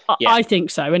 Yeah. I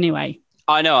think so anyway.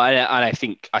 I know, and I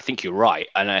think you're right,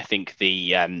 and I think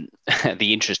the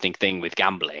the interesting thing with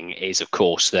gambling is, of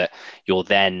course, that you're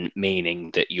then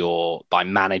meaning that by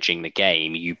managing the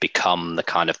game, you become the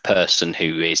kind of person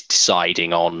who is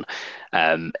deciding on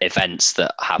events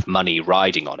that have money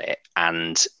riding on it,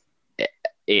 and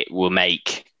it will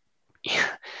make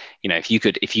if you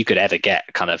could ever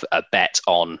get kind of a bet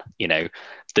on,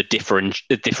 the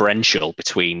differential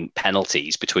between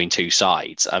penalties between two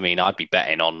sides, I mean, I'd be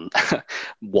betting on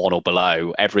one or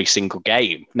below every single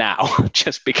game now,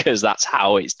 just because that's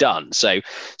how it's done. So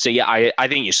yeah, I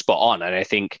think you're spot on, and I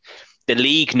think the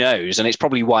league knows, and it's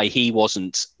probably why he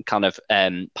wasn't kind of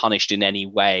punished in any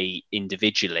way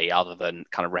individually, other than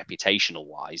kind of reputational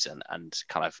wise, and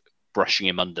kind of brushing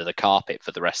him under the carpet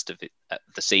for the rest of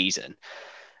the season.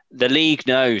 The league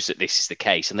knows that this is the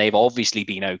case, and they've obviously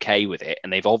been okay with it,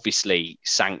 and they've obviously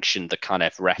sanctioned the kind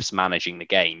of refs managing the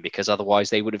game, because otherwise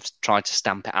they would have tried to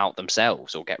stamp it out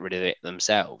themselves or get rid of it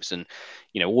themselves. And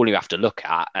all you have to look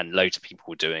at, and loads of people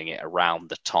were doing it around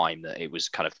the time that it was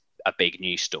kind of a big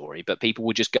news story, but people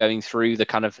were just going through the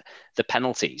kind of the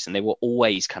penalties, and they were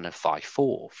always kind of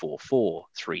 5-4, 4-4,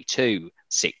 3-2,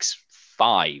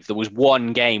 6-5. There was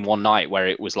one game one night where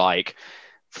it was like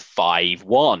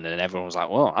 5-1, and everyone was like,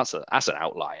 well, that's an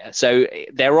outlier. So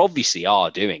there obviously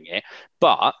are doing it,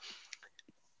 but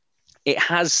it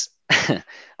has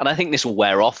and I think this will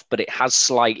wear off, but it has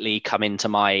slightly come into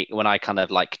when I kind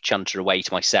of like chunter away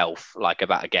to myself, like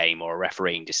about a game or a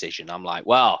refereeing decision, I'm like,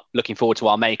 well, looking forward to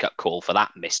our makeup call for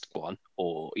that missed one,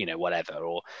 or whatever.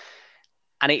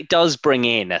 And it does bring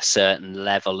in a certain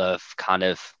level of kind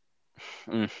of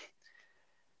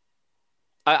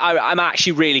I'm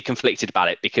actually really conflicted about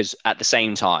it, because at the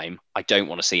same time, I don't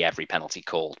want to see every penalty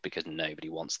called, because nobody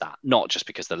wants that. Not just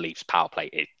because the Leafs power play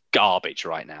is garbage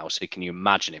right now. So can you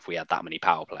imagine if we had that many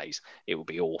power plays? It would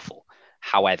be awful.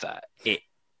 However,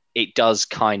 it does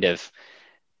kind of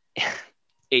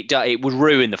it would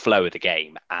ruin the flow of the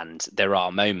game, and there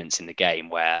are moments in the game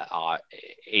where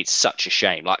it's such a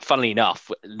shame. Like, funnily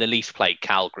enough, the Leafs played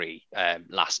Calgary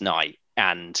last night,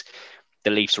 and the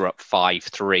Leafs were up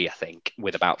 5-3, I think,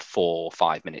 with about 4 or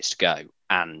 5 minutes to go.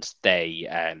 And they,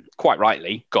 quite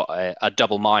rightly, got a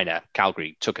double minor.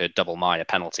 Calgary took a double minor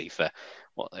penalty for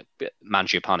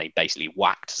Mangiapane basically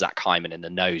whacked Zach Hyman in the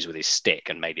nose with his stick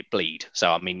and made it bleed.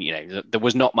 So, I mean, there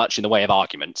was not much in the way of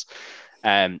arguments.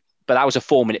 But that was a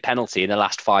 4-minute penalty in the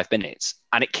last 5 minutes,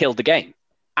 and it killed the game.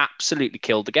 Absolutely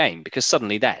killed the game, because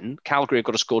suddenly then Calgary have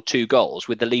got to score 2 goals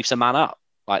with the Leafs a man up.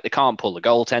 Like, they can't pull the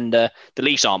goaltender. The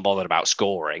Leafs aren't bothered about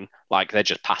scoring. Like, they're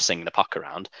just passing the puck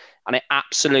around. And it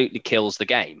absolutely kills the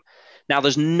game. Now,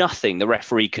 there's nothing the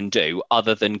referee can do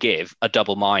other than give a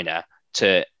double minor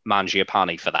to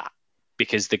Mangiapane for that,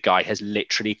 because the guy has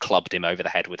literally clubbed him over the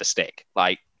head with a stick.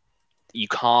 Like, you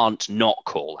can't not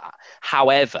call that.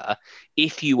 However,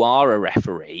 if you are a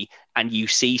referee and you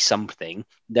see something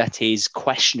that is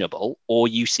questionable, or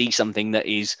you see something that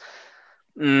is,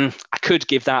 I could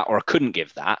give that or I couldn't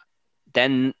give that,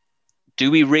 then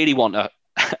do we really want a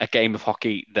game of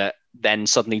hockey that then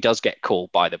suddenly does get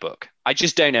called by the book? I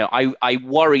just don't know. I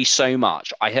worry so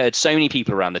much. I heard so many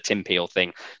people around the Tim Peel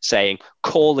thing saying,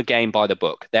 call the game by the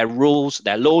book. They're rules,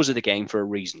 they're laws of the game for a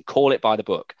reason. Call it by the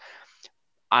book.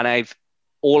 And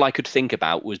all I could think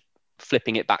about was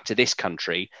flipping it back to this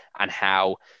country, and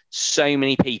how so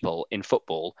many people in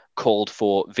football called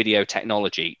for video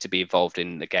technology to be involved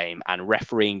in the game, and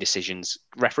refereeing decisions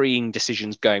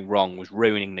going wrong was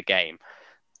ruining the game,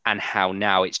 and how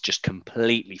now it's just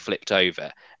completely flipped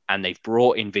over, and they've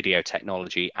brought in video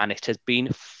technology, and it has been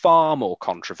far more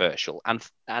controversial,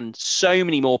 and so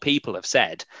many more people have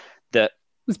said that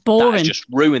it's boring. That has just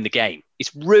ruined the game.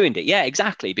 It's ruined it. Yeah,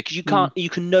 exactly. Because you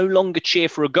can no longer cheer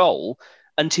for a goal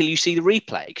until you see the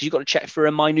replay, because you've got to check for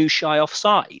a minutiae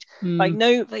offside. Like,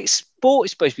 no, sport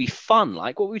is supposed to be fun.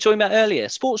 Like what we were talking about earlier.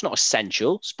 Sport's not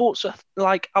essential. Sport's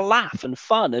like a laugh and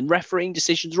fun, and refereeing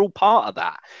decisions are all part of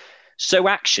that. So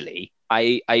actually,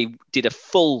 I did a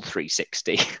full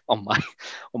 360 on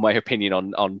my opinion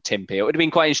on Tim Peel. It would have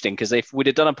been quite interesting, because if we'd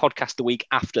have done a podcast the week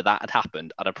after that had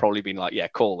happened, I'd have probably been like, yeah,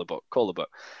 call the book.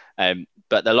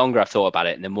 But the longer I've thought about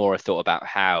it, and the more I've thought about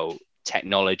how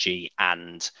technology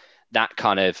and that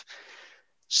kind of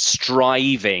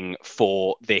striving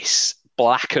for this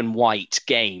black and white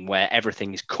game where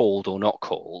everything is called or not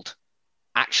called,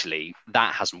 actually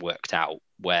that hasn't worked out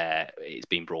where it's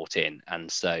been brought in.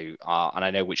 And so and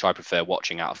I know which I prefer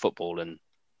watching out of football and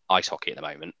ice hockey at the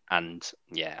moment. And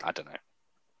yeah, I don't know.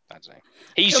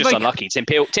 He's just unlucky. Tim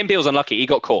Peel's unlucky. He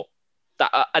got caught.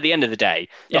 That at the end of the day,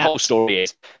 the whole story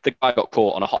is the guy got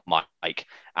caught on a hot mic.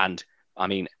 And I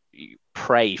mean, you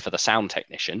pray for the sound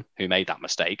technician who made that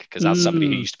mistake, because as somebody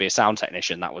who used to be a sound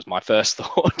technician, that was my first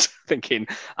thought, thinking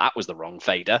that was the wrong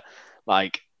fader.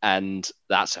 Like, and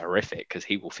that's horrific, because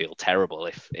he will feel terrible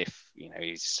if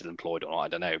he's still employed or not. I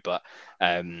don't know, but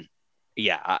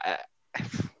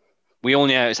we all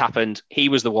know it's happened. He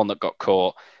was the one that got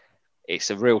caught. It's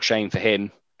a real shame for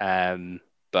him.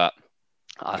 But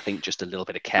I think just a little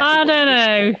bit of careful. I don't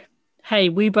know. Hey,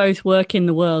 we both work in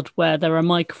the world where there are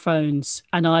microphones,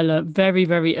 and I learned very,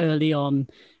 very early on,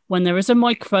 when there is a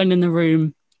microphone in the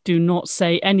room, do not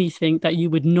say anything that you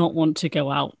would not want to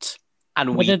go out.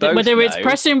 And whether it's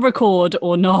pressing record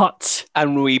or not.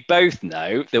 And we both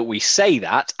know that we say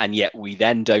that, and yet we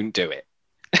then don't do it.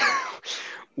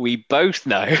 We both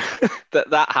know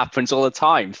that happens all the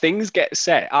time. Things get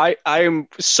said. I am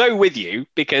so with you,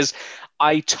 because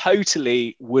I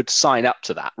totally would sign up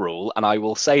to that rule, and I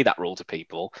will say that rule to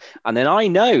people. And then I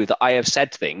know that I have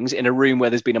said things in a room where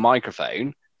there's been a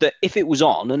microphone that if it was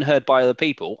on and heard by other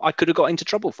people, I could have got into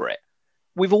trouble for it.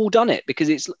 We've all done it,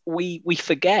 because we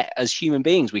forget as human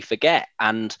beings, we forget.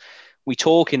 And we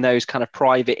talk in those kind of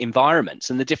private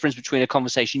environments, and the difference between a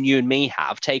conversation you and me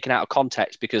have taken out of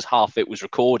context because half of it was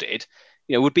recorded,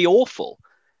 would be awful.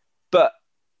 But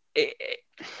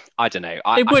I don't know.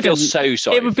 I feel so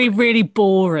sorry. It would be really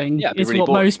boring. Yeah, is what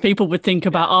most people would think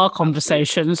about our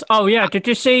conversations. Oh yeah, did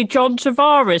you see John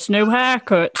Tavares? No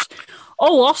haircuts.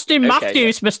 Oh, Austin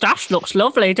Matthews' moustache looks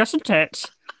lovely, doesn't it?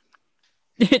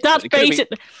 That's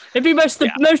basically it'd be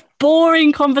the most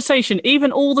boring conversation.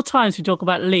 Even all the times we talk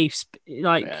about Leafs,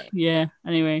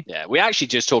 anyway. Yeah, we actually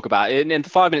just talk about in the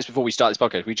 5 minutes before we start this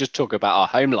podcast. We just talk about our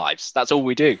home lives. That's all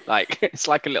we do. Like, it's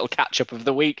like a little catch up of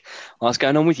the week. What's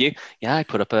going on with you? Yeah, I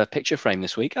put up a picture frame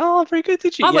this week. Oh, very good.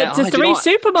 Did you? I went to 3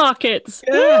 supermarkets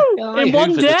in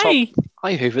one day.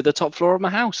 I hoovered the top floor of my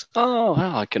house. Oh,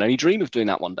 wow, I can only dream of doing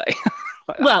that one day.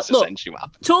 Well, look,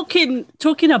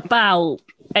 talking about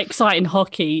exciting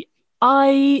hockey,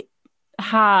 I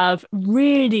have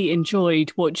really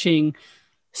enjoyed watching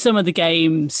some of the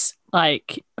games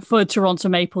like for Toronto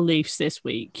Maple Leafs this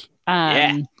week.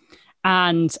 And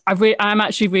I'm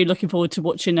actually really looking forward to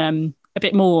watching a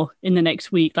bit more in the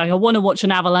next week. Like, I want to watch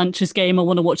an Avalanche's game. I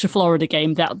want to watch a Florida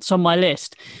game. That's on my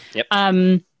list. Yep.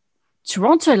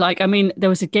 Toronto, there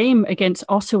was a game against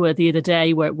Ottawa the other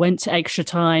day where it went to extra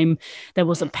time. There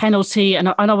was a penalty, and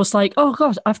I was like, oh,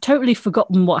 God, I've totally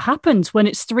forgotten what happens when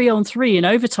it's 3-on-3 in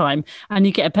overtime and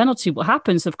you get a penalty. What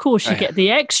happens? Of course, you get the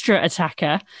extra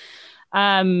attacker.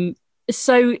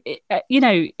 So,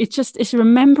 it's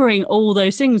remembering all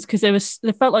those things, because there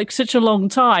felt like such a long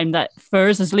time that for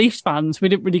us as Leafs fans, we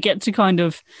didn't really get to kind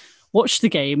of watch the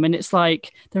game, and it's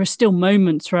like there are still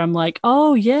moments where I'm like,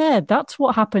 oh yeah, that's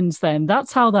what happens then,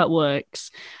 that's how that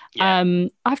works.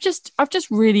 I've just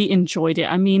really enjoyed it.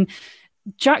 I mean,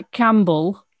 Jack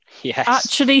Campbell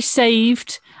actually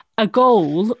saved a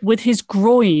goal with his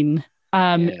groin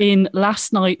in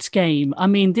last night's game. I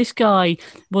mean, this guy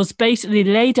was basically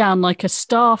lay down like a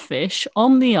starfish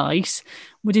on the ice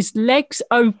with his legs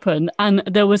open, and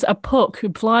there was a puck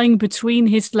flying between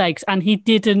his legs, and he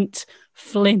didn't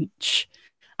flinch,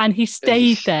 and he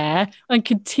stayed there and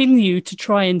continued to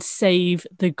try and save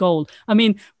the goal. I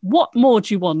mean, what more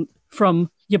do you want from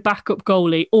your backup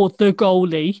goalie, or the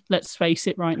goalie? Let's face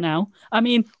it right now. I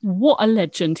mean, what a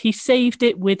legend. He saved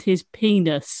it with his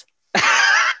penis.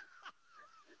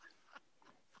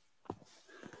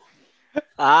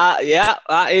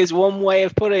 That is one way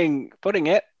of putting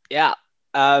it. Yeah.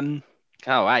 Oh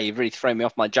wow, you've really thrown me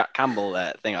off my Jack Campbell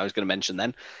thing I was going to mention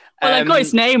then. Well, I got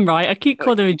his name right. I keep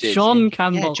calling him John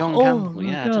Campbell. Yeah, John Campbell.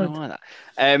 Yeah, I don't know why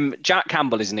that. Jack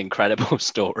Campbell is an incredible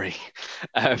story.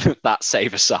 That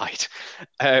save aside,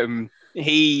 there's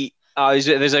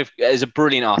a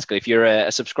brilliant article. If you're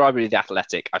a subscriber to The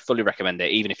Athletic, I fully recommend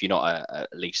it, even if you're not a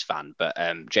Leafs fan. But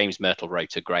James Myrtle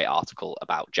wrote a great article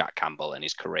about Jack Campbell and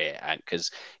his career,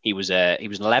 because he was an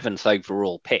 11th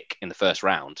overall pick in the first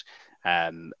round.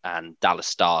 And Dallas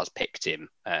Stars picked him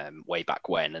way back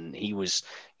when, and he was,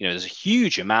 there's a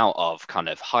huge amount of kind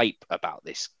of hype about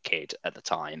this kid at the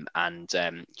time, and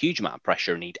huge amount of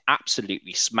pressure, and he'd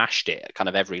absolutely smashed it at kind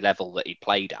of every level that he'd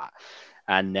played at,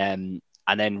 and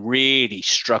then really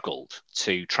struggled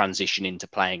to transition into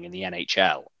playing in the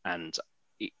NHL. And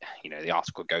the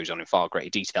article goes on in far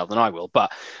greater detail than I will,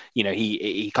 but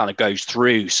he kind of goes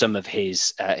through some of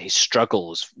his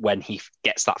struggles when he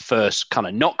gets that first kind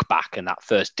of knockback and that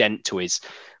first dent to his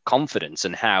confidence,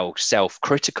 and how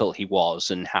self-critical he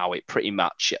was, and how it pretty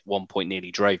much at one point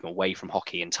nearly drove him away from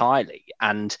hockey entirely.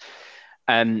 And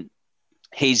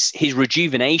his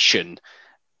rejuvenation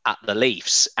at the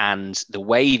Leafs and the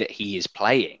way that he is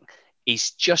playing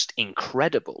is just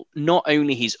incredible. Not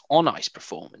only his on-ice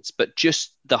performance, but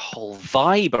just the whole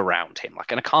vibe around him.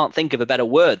 And I can't think of a better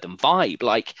word than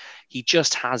vibe. He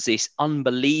just has this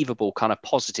unbelievable kind of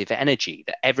positive energy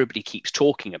that everybody keeps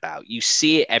talking about. You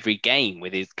see it every game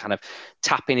with his kind of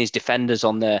tapping his defenders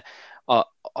on the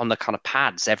kind of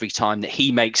pads every time that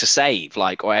he makes a save,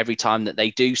 or every time that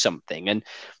they do something. And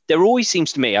there always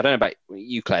seems to me, I don't know about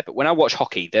you, Claire, but when I watch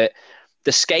hockey,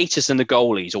 the skaters and the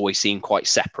goalies always seem quite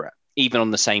separate, even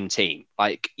on the same team.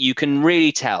 Like, you can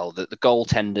really tell that the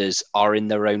goaltenders are in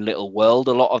their own little world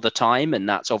a lot of the time, and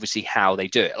that's obviously how they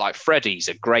do it. Like, Freddie's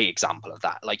a great example of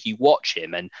that. Like, you watch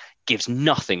him and gives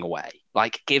nothing away,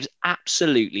 like gives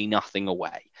absolutely nothing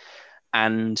away.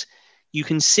 And you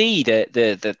can see that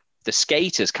the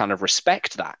skaters kind of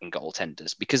respect that in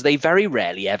goaltenders because they very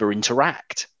rarely ever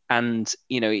interact. And,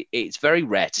 it's very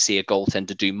rare to see a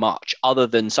goaltender do much other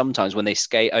than sometimes when they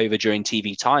skate over during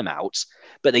TV timeouts,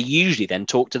 but they usually then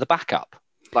talk to the backup.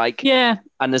 Like, Yeah.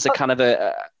 And there's a kind of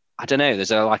I don't know,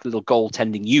 there's a like little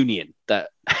goaltending union that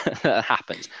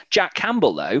happens. Jack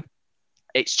Campbell, though,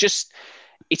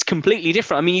 it's completely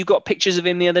different. I mean, you got pictures of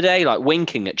him the other day, like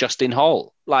winking at Justin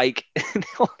Hall, like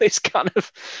all this kind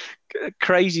of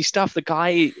crazy stuff. The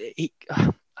guy,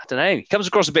 I don't know, he comes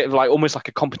across a bit of like almost like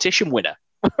a competition winner.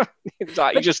 It's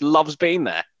like he just loves being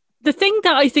there. The thing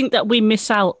that I think that we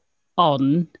miss out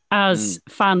on as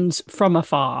fans from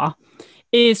afar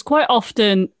is quite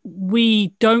often we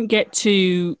don't get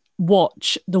to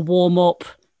watch the warm-up,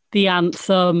 the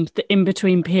anthem, the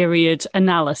in-between period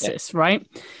analysis, right?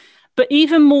 But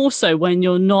even more so when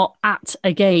you're not at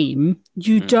a game,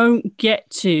 you don't get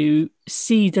to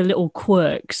see the little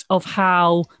quirks of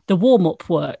how the warm-up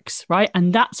works, right?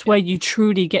 And that's where you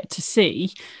truly get to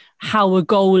see how a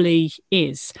goalie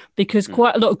is, because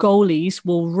quite a lot of goalies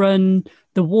will run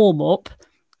the warm-up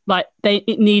like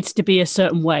it needs to be a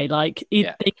certain way. Like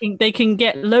they can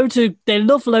get they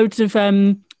love loads of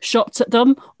shots at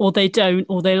them, or they don't,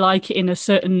 or they like it in a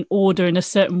certain order, in a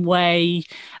certain way.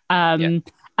 And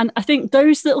I think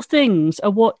those little things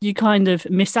are what you kind of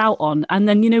miss out on. And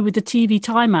then, with the TV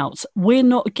timeouts, we're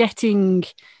not getting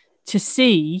to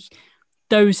see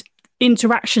those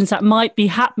interactions that might be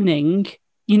happening.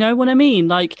 You know what I mean?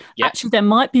 Like, actually, there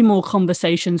might be more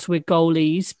conversations with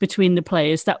goalies between the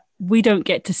players that we don't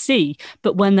get to see.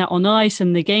 But when they're on ice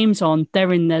and the game's on,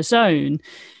 they're in their zone.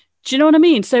 Do you know what I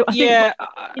mean? So I think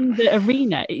in the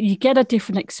arena, you get a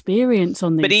different experience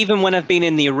on these. But even when I've been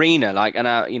in the arena, like, and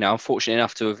I'm fortunate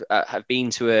enough to have been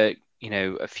to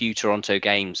a few Toronto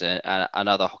games and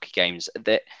other hockey games,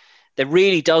 that there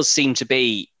really does seem to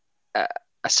be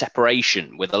a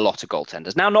separation with a lot of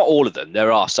goaltenders. Now, not all of them.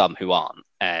 There are some who aren't.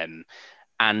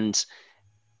 And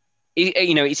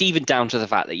it's even down to the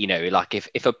fact that, like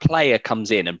if a player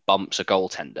comes in and bumps a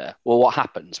goaltender, well, what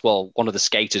happens? Well, one of the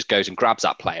skaters goes and grabs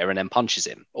that player and then punches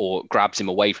him, or grabs him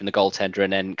away from the goaltender,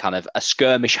 and then kind of a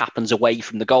skirmish happens away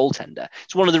from the goaltender.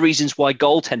 It's one of the reasons why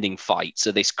goaltending fights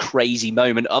are this crazy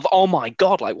moment of, oh my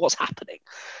God, like what's happening?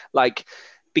 Like,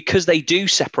 because they do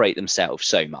separate themselves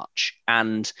so much.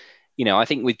 And I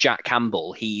think with Jack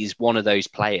Campbell, he's one of those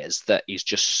players that is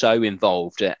just so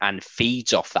involved and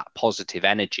feeds off that positive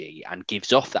energy and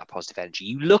gives off that positive energy.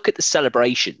 You look at the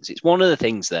celebrations, it's one of the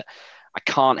things that I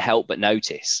can't help but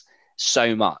notice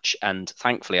so much. And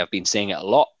thankfully, I've been seeing it a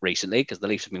lot recently because the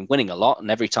Leafs have been winning a lot. And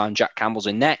every time Jack Campbell's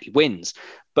in net, he wins.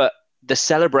 But the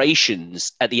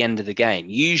celebrations at the end of the game,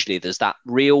 usually there's that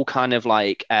real kind of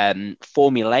like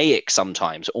formulaic,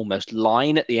 sometimes almost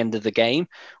line at the end of the game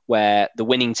where the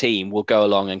winning team will go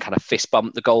along and kind of fist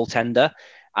bump the goaltender,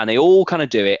 and they all kind of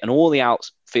do it, and all the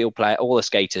outfield player, all the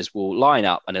skaters will line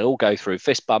up and it'll all go through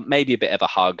fist bump, maybe a bit of a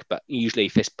hug, but usually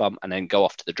fist bump, and then go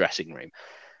off to the dressing room.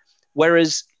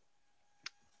 Whereas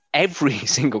every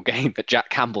single game that Jack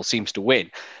Campbell seems to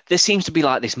win, there seems to be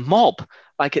like this mob,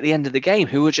 like at the end of the game,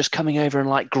 who are just coming over and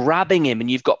like grabbing him, and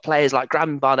you've got players like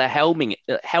grabbing by their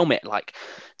helmet, like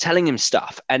telling him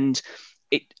stuff, and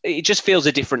it just feels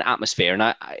a different atmosphere.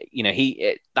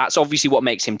 And that's obviously what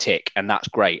makes him tick, and that's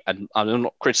great. And I'm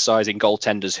not criticizing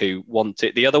goaltenders who want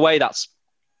it the other way. That's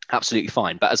absolutely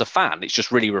fine. But as a fan, it's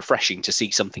just really refreshing to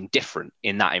see something different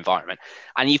in that environment.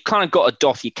 And you've kind of got to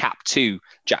doff your cap to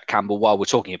Jack Campbell while we're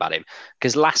talking about him,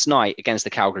 because last night against the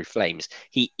Calgary Flames,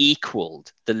 he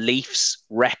equaled the Leafs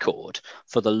record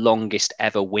for the longest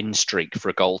ever win streak for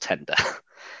a goaltender.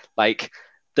 Like,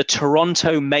 the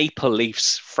Toronto Maple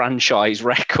Leafs franchise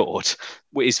record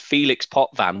is Felix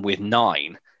Potvin with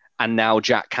 9, and now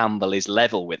Jack Campbell is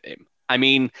level with him. I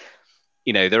mean,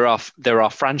 there are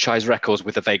franchise records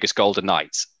with the Vegas Golden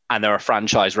Knights, and there are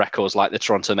franchise records like the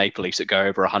Toronto Maple Leafs that go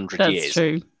over 100 years. That's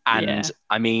true. And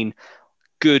I mean,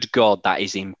 good God, that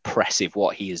is impressive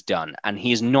what he has done. And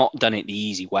he has not done it the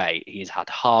easy way. He has had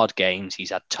hard games.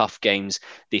 He's had tough games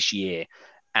this year.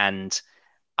 And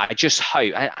I just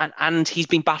hope, and he's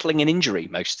been battling an injury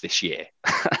most of this year.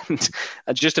 And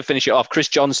just to finish it off, Chris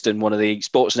Johnston, one of the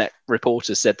Sportsnet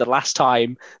reporters, said the last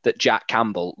time that Jack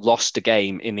Campbell lost a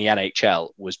game in the NHL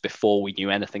was before we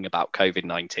knew anything about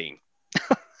COVID-19.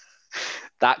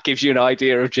 that gives you an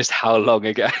idea of just how long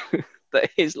ago that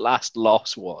his last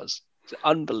loss was. It's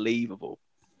unbelievable.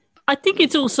 I think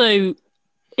it's also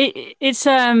it's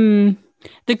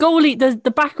the goalie,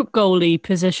 the backup goalie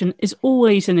position is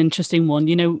always an interesting one.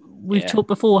 You know, we've talked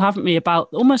before, haven't we, about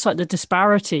almost like the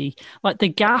disparity, like the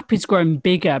gap is growing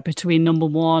bigger between number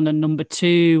one and number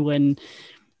two, and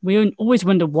we always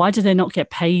wonder, why do they not get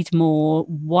paid more?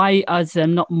 Why are there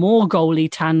not more goalie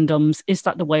tandems? Is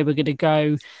that the way we're going to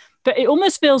go? But it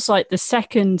almost feels like the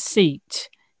second seat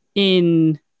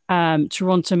in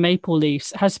Toronto Maple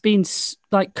Leafs has been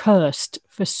like cursed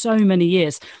for so many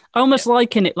years. I almost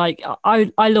liken it like I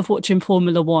love watching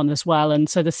Formula One as well. And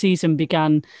so the season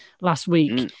began last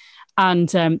week. And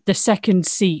the second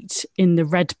seat in the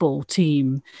Red Bull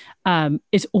team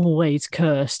is always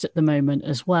cursed at the moment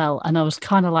as well. And I was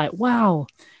kind of like, wow,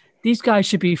 these guys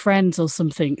should be friends or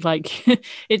something. Like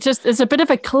it's a bit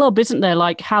of a club, isn't there?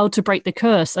 Like how to break the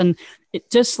curse. And it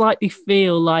does slightly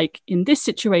feel like in this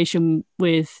situation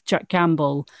with Jack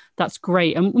Campbell, that's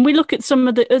great. And when we look at some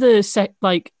of the other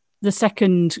like the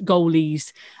second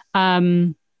goalies,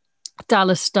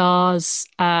 Dallas Stars,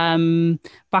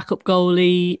 backup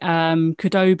goalie,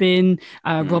 Kudobin,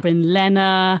 Robin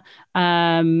Lehner,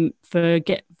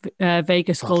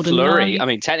 Vegas Golden Fleury. Knights. I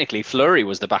mean, technically, Fleury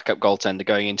was the backup goaltender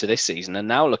going into this season, and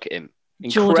now look at him.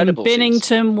 Jordan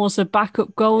Binnington was a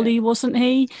backup goalie, wasn't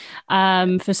he?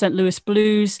 For St. Louis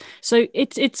Blues. So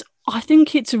it's I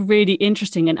think it's really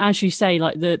interesting. And as you say,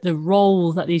 like the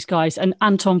role that these guys, and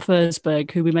Anton Forsberg,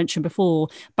 who we mentioned before,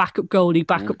 backup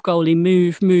goalie,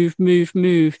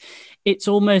 move. It's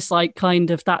almost like kind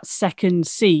of that second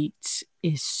seat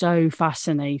is so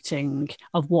fascinating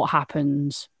of what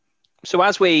happens. So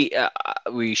as we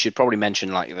should probably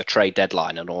mention like the trade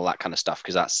deadline and all that kind of stuff,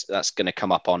 because that's going to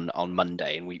come up on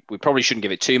Monday, and we probably shouldn't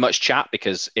give it too much chat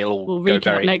because we'll go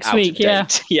very next week. Yeah,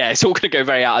 it's all going to go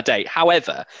very out of date.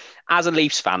 However, as a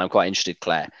Leafs fan, I'm quite interested,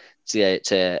 Claire,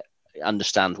 to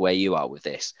understand where you are with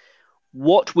this.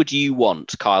 What would you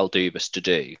want Kyle Dubas to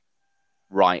do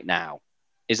right now?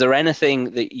 Is there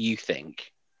anything that you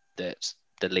think that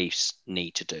the Leafs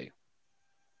need to do?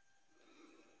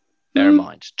 Bear in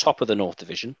mind, top of the North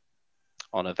Division,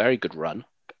 on a very good run.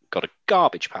 Got a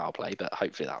garbage power play, but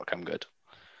hopefully that'll come good.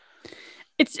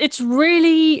 It's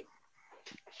really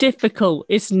difficult,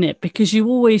 isn't it? Because you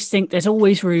always think there's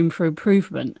always room for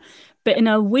improvement. But in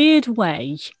a weird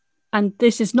way, and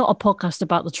this is not a podcast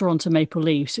about the Toronto Maple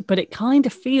Leafs, but it kind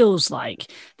of feels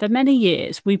like for many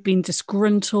years we've been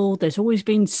disgruntled. There's always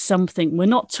been something. We're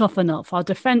not tough enough. Our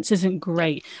defense isn't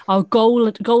great. Our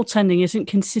goaltending isn't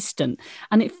consistent.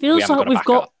 And it feels like we've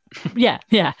got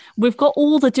we've got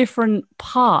all the different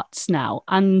parts now.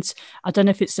 And I don't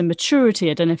know if it's the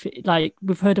maturity. I don't know if it, like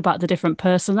we've heard about the different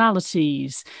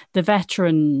personalities, the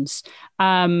veterans,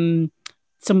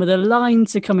 some of the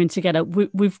lines are coming together.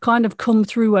 We've kind of come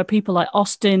through where people like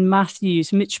Austin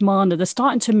Matthews, Mitch Marner, they're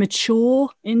starting to mature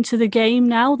into the game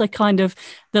now. They're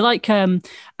like a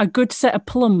good set of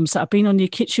plums that have been on your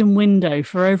kitchen window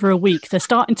for over a week. They're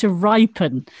starting to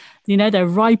ripen. You know, they're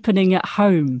ripening at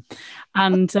home.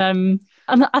 And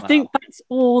I think that's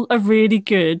all a really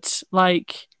good,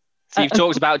 like... So you've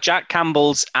talked about Jack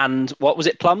Campbell's and what was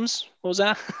it, plums? What was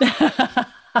that?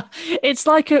 It's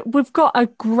like we've got a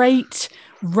great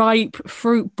ripe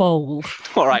fruit bowl.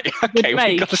 All right, okay,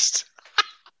 we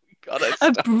got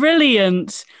a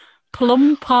brilliant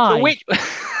plum pie.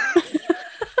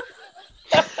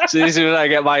 So this is when I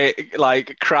get my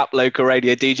like crap local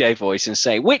radio DJ voice and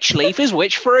say, which leaf is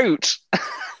which fruit?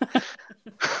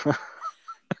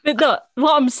 But no,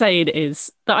 what I'm saying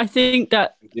is that I think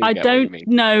that I don't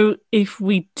know if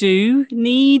we do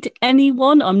need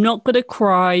anyone. I'm not going to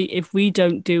cry if we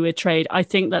don't do a trade. I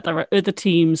think that there are other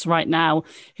teams right now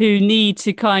who need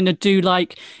to kind of do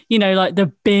like, you know, like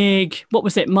the big, what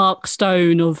was it, Mark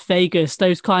Stone of Vegas,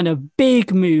 those kind of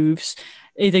big moves,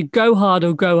 either go hard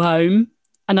or go home.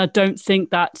 And I don't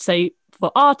think that, say,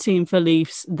 for our team, for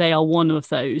Leafs, they are one of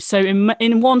those. So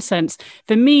in one sense,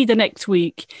 for me, the next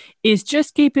week is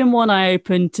just keeping one eye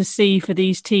open to see for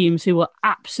these teams who are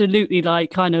absolutely like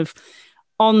kind of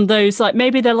on those, like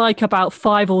maybe they're like about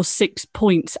 5 or 6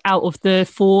 points out of the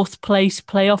 4th place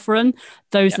playoff run.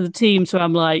 Those are the teams where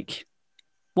I'm like,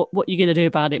 what are you going to do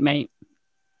about it, mate?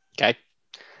 Okay.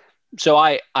 So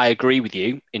I agree with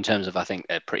you in terms of I think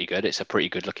they're pretty good. It's a pretty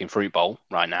good looking fruit bowl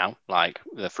right now. Like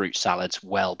the fruit salad's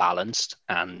well balanced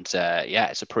and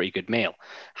it's a pretty good meal.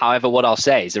 However, what I'll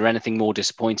say, is there anything more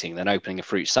disappointing than opening a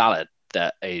fruit salad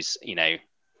that is, you know,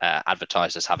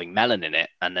 advertised as having melon in it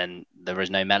and then there is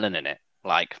no melon in it?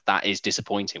 Like that is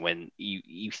disappointing when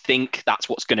you think that's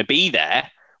what's going to be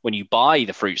there when you buy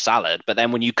the fruit salad, but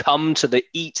then when you come to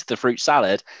eat the fruit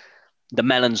salad, the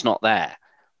melon's not there.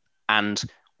 And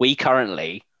we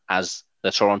currently, as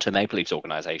the Toronto Maple Leafs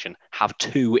organization, have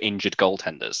 2 injured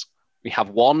goaltenders. We have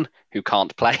one who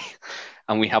can't play,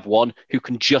 and we have one who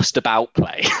can just about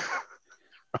play.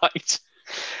 Right?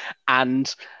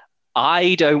 And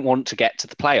I don't want to get to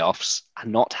the playoffs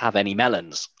and not have any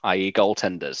melons, i.e.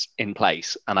 goaltenders, in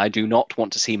place. And I do not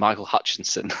want to see Michael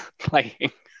Hutchinson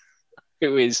playing,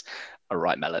 who is a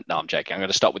right melon. No, I'm joking. I'm going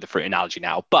to stop with the fruit analogy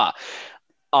now. But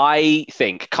I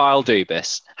think Kyle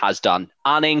Dubas has done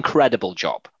an incredible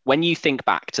job. When you think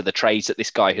back to the trades that this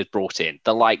guy has brought in,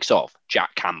 the likes of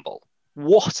Jack Campbell,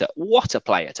 what a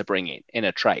player to bring in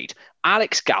a trade.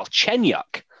 Alex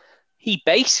Galchenyuk, he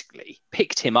basically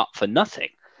picked him up for nothing.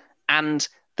 And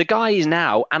the guy is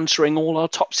now answering all our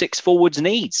top 6 forwards'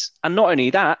 needs. And not only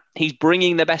that, he's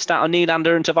bringing the best out of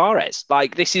Nylander and Tavares.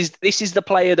 Like, this is the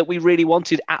player that we really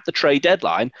wanted at the trade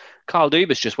deadline. Kyle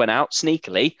Dubas just went out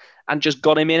sneakily and just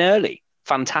got him in early.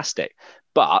 Fantastic.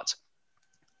 But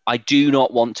I do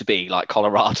not want to be like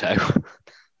Colorado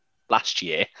last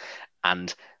year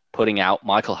and putting out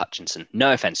Michael Hutchinson.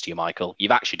 No offense to you, Michael.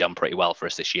 You've actually done pretty well for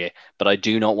us this year, but I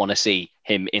do not want to see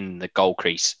him in the goal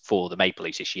crease for the Maple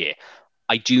Leafs this year.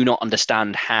 I do not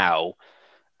understand how,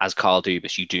 as Kyle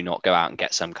Dubas, you do not go out and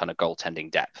get some kind of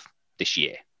goaltending depth this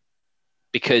year.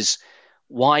 Because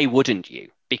why wouldn't you?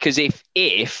 Because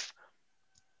if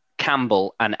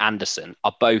Campbell and Anderson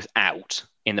are both out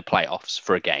in the playoffs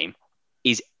for a game,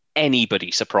 is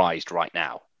anybody surprised right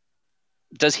now?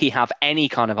 Does he have any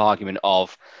kind of argument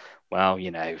of, well,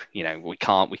 we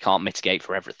can't mitigate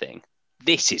for everything?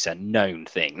 This is a known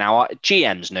thing. Now,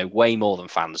 GMs know way more than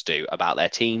fans do about their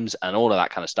teams and all of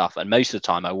that kind of stuff. And most of the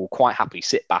time, I will quite happily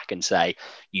sit back and say,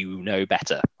 you know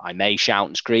better. I may shout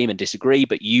and scream and disagree,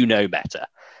 but you know better.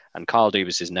 And Kyle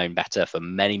Dubas has known better for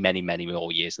many, many, many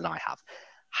more years than I have.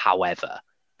 However,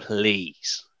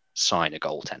 please sign a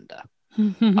goaltender.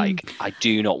 I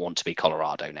do not want to be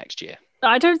Colorado next year.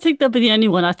 I don't think they'll be the only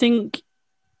one. I think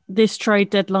this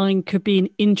trade deadline could be an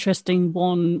interesting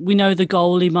one. We know the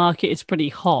goalie market is pretty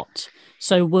hot.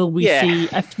 So will we see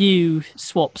a few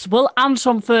swaps? Will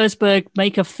Anton Forsberg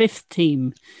make a 5th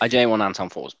team? I don't want Anton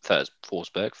Forsberg,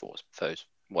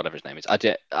 whatever his name is.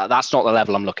 That's not the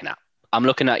level I'm looking at. I'm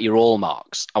looking at your all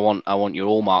marks. I want your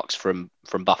all marks from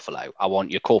Buffalo. I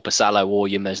want your Korpisalo or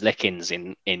your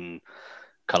Merzlikins in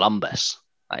Columbus.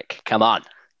 Like, come on,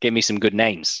 give me some good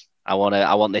names. I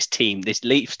want this team. This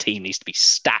Leafs team needs to be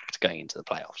stacked going into the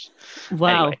playoffs.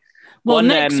 Wow. Anyway, well,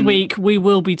 next week we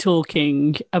will be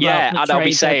talking about. Yeah, and I'll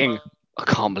be saying, I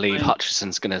can't believe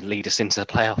Hutchinson's going to lead us into the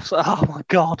playoffs. Oh my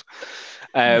god.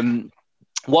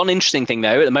 One interesting thing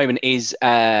though at the moment is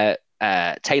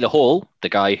Taylor Hall, the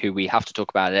guy who we have to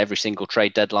talk about at every single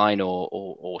trade deadline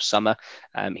or summer.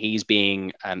 He's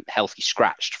being healthy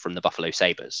scratched from the Buffalo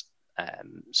Sabres.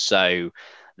 So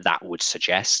that would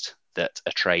suggest that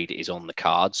a trade is on the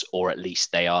cards, or at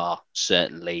least they are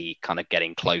certainly kind of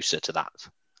getting closer to that.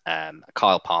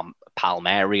 Kyle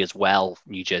Palmieri as well,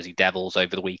 New Jersey Devils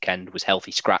over the weekend, was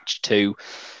healthy scratched too.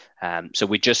 So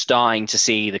we're just starting to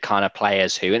see the kind of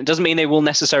players who, and it doesn't mean they will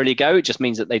necessarily go, it just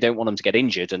means that they don't want them to get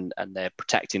injured and they're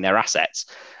protecting their assets.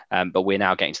 But we're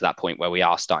now getting to that point where we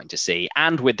are starting to see,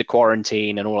 and with the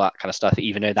quarantine and all that kind of stuff,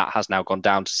 even though that has now gone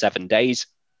down to 7 days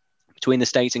between the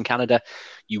States and Canada,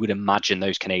 you would imagine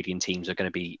those Canadian teams are going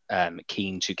to be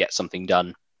keen to get something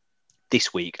done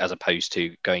this week as opposed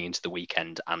to going into the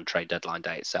weekend and trade deadline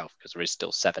day itself, because there is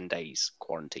still 7 days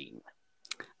quarantine.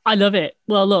 I love it.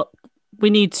 Well, look,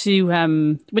 we need to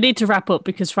wrap up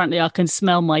because frankly I can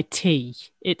smell my tea.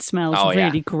 It smells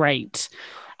really great.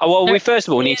 Oh well, we first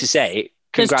of all need to say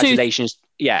congratulations.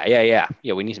 Yeah.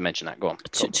 We need to mention that. Go on.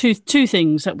 Two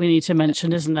things that we need to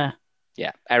mention, isn't there?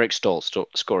 Yeah, Eric Staal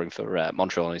scoring for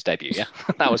Montreal on his debut. Yeah,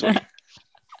 that was one.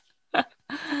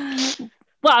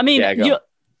 Well, I mean,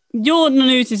 your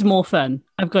news is more fun,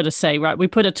 I've got to say, right? We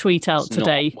put a tweet out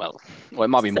today. Well, it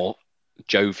might be more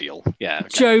jovial. Yeah.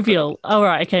 Okay. Jovial. All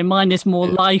right. Okay. Mine is more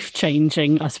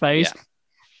life-changing, I suppose. Yeah.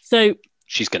 So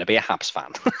she's going to be a Habs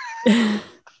fan.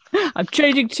 I'm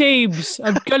changing teams.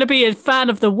 I'm going to be a fan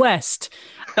of the West.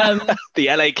 The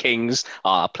LA Kings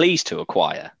are pleased to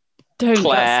acquire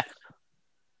Claire.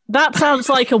 That sounds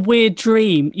like a weird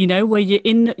dream, where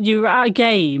you're at a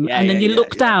game and then you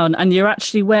look down and you're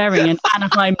actually wearing an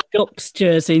Anaheim Ducks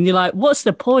jersey and you're like, what's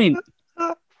the point?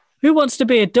 Who wants to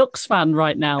be a Ducks fan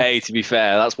right now? Hey, to be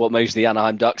fair, that's what most of the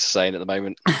Anaheim Ducks are saying at the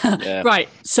moment. Yeah. Right.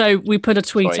 So we put a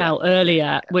tweet out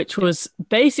earlier, which was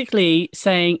basically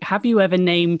saying, have you ever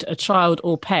named a child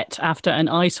or pet after an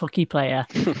ice hockey player?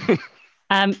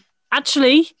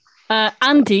 Actually,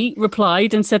 Andy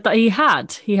replied and said that he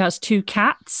had. He has 2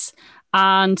 cats,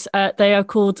 and they are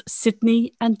called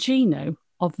Sydney and Gino.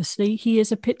 Obviously, he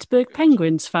is a Pittsburgh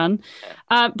Penguins fan.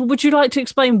 But would you like to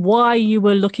explain why you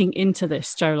were looking into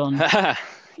this, Jolon?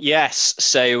 Yes.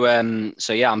 So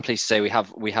yeah, I'm pleased to say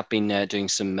we have been doing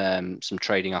some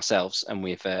trading ourselves, and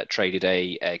we've traded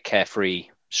a carefree,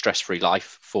 stress-free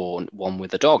life for one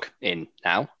with a dog in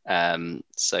now.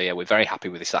 So yeah, we're very happy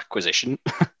with this acquisition.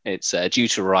 It's due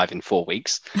to arrive in 4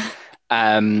 weeks.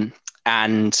 And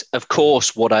of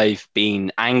course, what I've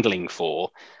been angling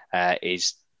for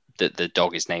is that the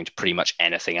dog is named pretty much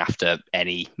anything after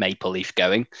any Maple Leaf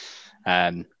going.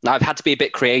 Now I've had to be a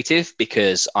bit creative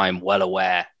because I'm well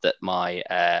aware that my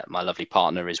lovely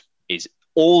partner is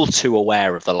all too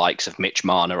aware of the likes of Mitch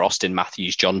Marner, Austin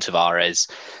Matthews, John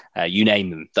Tavares, you name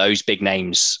them. Those big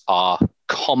names are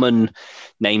common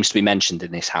names to be mentioned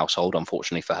in this household,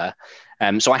 unfortunately for her.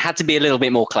 So I had to be a little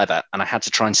bit more clever, and I had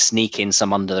to try and sneak in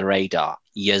some under the radar.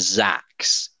 Your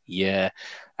Zacks, who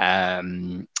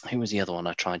was the other one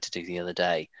I tried to do the other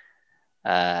day?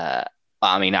 My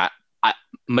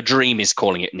dream is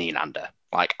calling it Nylander.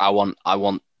 Like I want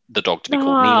the dog to be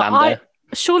called Nylander.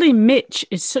 Surely Mitch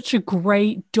is such a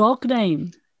great dog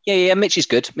name. Yeah, Mitch is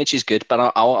good.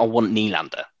 But I want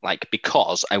Nylander, like,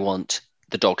 because I want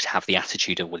the dog to have the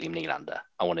attitude of William Nylander.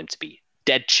 I want him to be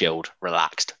dead chilled,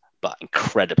 relaxed, but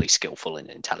incredibly skillful and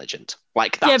intelligent.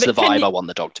 Like, that's the vibe I want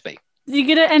the dog to be. You're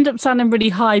going to end up sounding really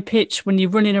high pitched when you're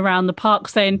running around the park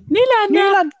saying,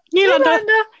 Nylander.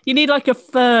 You need like a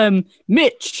firm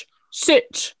Mitch,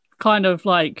 sit, kind of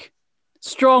like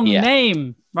strong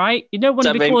name, right? You don't want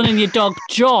to be calling your dog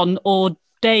John or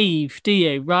Dave, do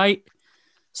you? Right?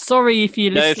 Sorry if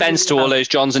you. No offense to all those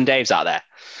Johns and Daves out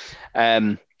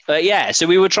there. But yeah, so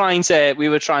we were trying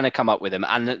to come up with them,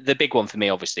 and the big one for me,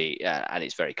 obviously, and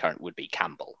it's very current, would be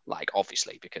Campbell. Like,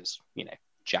 obviously, because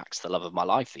Jack's the love of my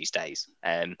life these days.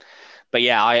 But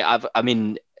yeah, I'm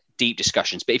in deep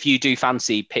discussions. But if you do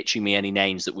fancy pitching me any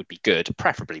names that would be good,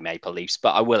 preferably Maple Leafs,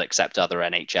 but I will accept other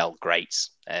NHL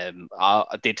greats.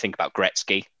 I did think about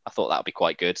Gretzky. I thought that would be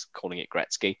quite good, calling it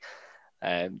Gretzky,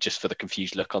 just for the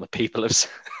confused look on the people of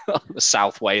on the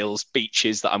South Wales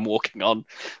beaches that I'm walking on.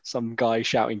 Some guy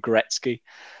shouting Gretzky.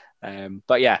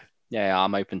 But yeah,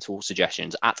 I'm open to all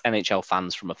suggestions at NHL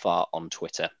Fans from Afar on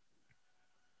Twitter.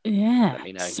 Yeah, let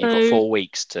me know. You've got 4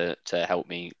 weeks to help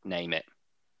me name it.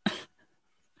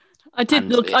 I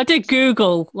did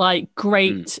Google like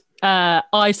great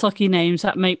ice hockey names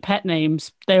that make pet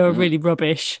names. They were really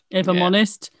rubbish, if I'm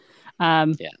honest.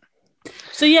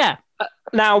 So yeah.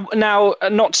 Now,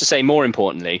 not to say more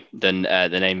importantly than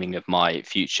the naming of my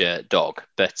future dog,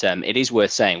 but it is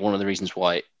worth saying one of the reasons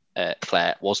why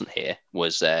Claire wasn't here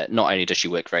was not only does she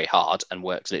work very hard and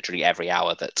works literally every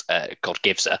hour that God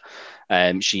gives her,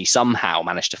 she somehow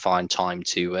managed to find time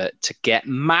to get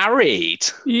married.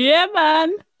 Yeah,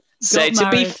 man. So to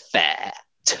be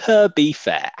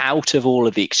fair, out of all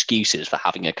of the excuses for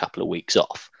having a couple of weeks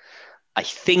off, I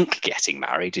think getting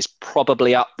married is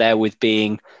probably up there with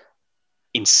being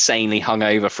insanely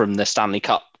hungover from the Stanley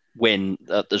Cup win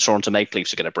that the Toronto Maple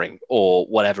Leafs are going to bring, or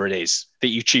whatever it is that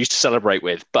you choose to celebrate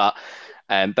with. But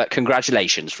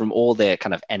congratulations from all the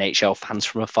kind of NHL Fans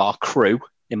from Afar crew.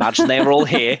 Imagine they were all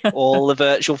here, all the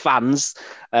virtual fans.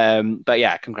 But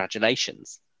yeah,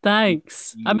 congratulations.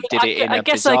 Thanks. I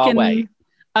guess I can way.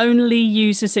 Only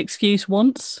use this excuse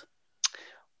once.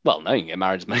 Well, no, you can get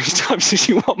married as many times as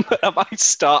you want, but I might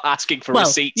start asking for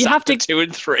receipts after 2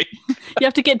 and 3. You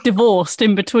have to get divorced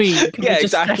in between. Yeah,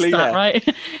 exactly. That, right?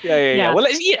 Yeah. Well,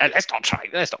 let's not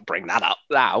bring that up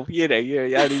now. You're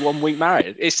only 1 week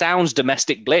married. It sounds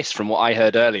domestic bliss from what I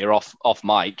heard earlier off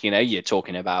mic. You're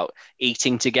talking about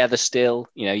eating together still.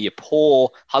 Your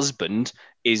poor husband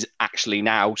is actually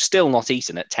now still not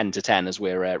eaten at 10 to 10 as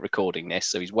we're recording this.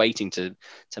 So he's waiting to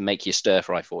make your stir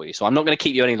fry for you. So I'm not going to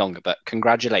keep you any longer, but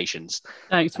congratulations.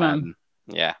 Thanks, man.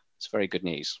 Yeah, it's very good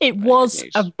news. It was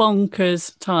a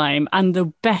bonkers time. And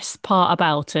the best part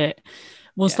about it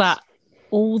was that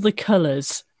all the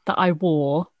colours that I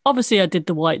wore, obviously I did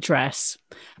the white dress,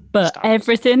 but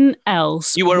everything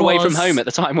else. You were away from home at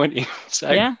the time, weren't you? So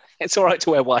yeah, it's all right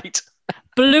to wear white.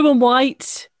 Blue and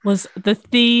white was the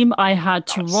theme. I had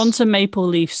Toronto Maple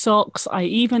Leaf socks. I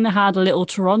even had a little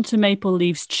Toronto Maple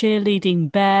Leafs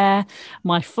cheerleading bear.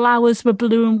 My flowers were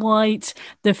blue and white.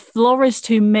 The florist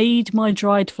who made my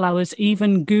dried flowers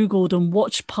even Googled and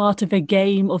watched part of a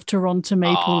game of Toronto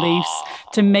Maple Leafs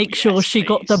to make sure she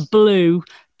got the blue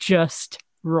just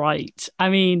right. I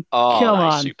mean, come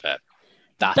on. Superb.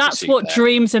 That's what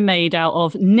dreams are made out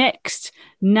of. Next,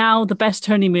 now the best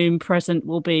honeymoon present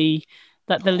will be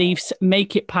that the Leafs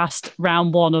make it past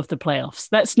round 1 of the playoffs.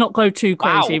 Let's not go too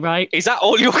crazy, right? Is that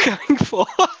all you're going for?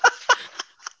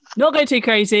 Not go too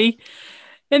crazy.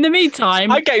 In the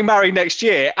meantime, I'm getting married next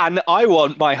year, and I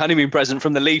want my honeymoon present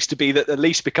from the Leafs to be that the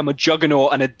Leafs become a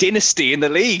juggernaut and a dynasty in the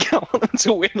league. I want them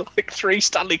to win like 3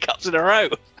 Stanley Cups in a row.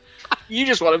 You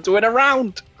just want them to win a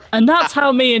round. And that's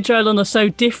how me and Jolon are so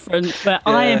different, where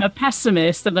I am a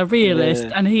pessimist and a realist,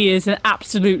 and he is an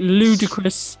absolute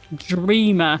ludicrous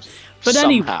dreamer. But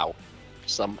Somehow.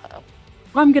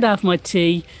 I'm going to have my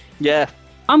tea. Yeah.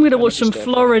 I'm going to watch some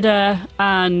Florida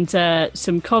and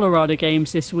some Colorado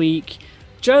games this week.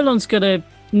 Jolon's going to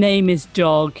name his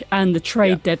dog, and the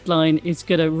trade deadline is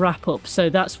going to wrap up. So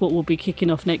that's what we'll be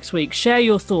kicking off next week. Share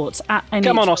your thoughts at NHL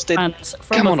Come on, Austin. Fans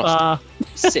from Come on, afar.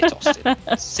 Austin. Sit, Austin.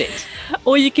 Sit.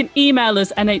 Or you can email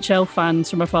us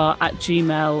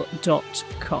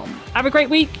nhlfansfromafar@gmail.com. Have a great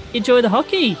week. Enjoy the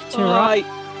hockey. Bye.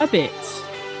 A bit.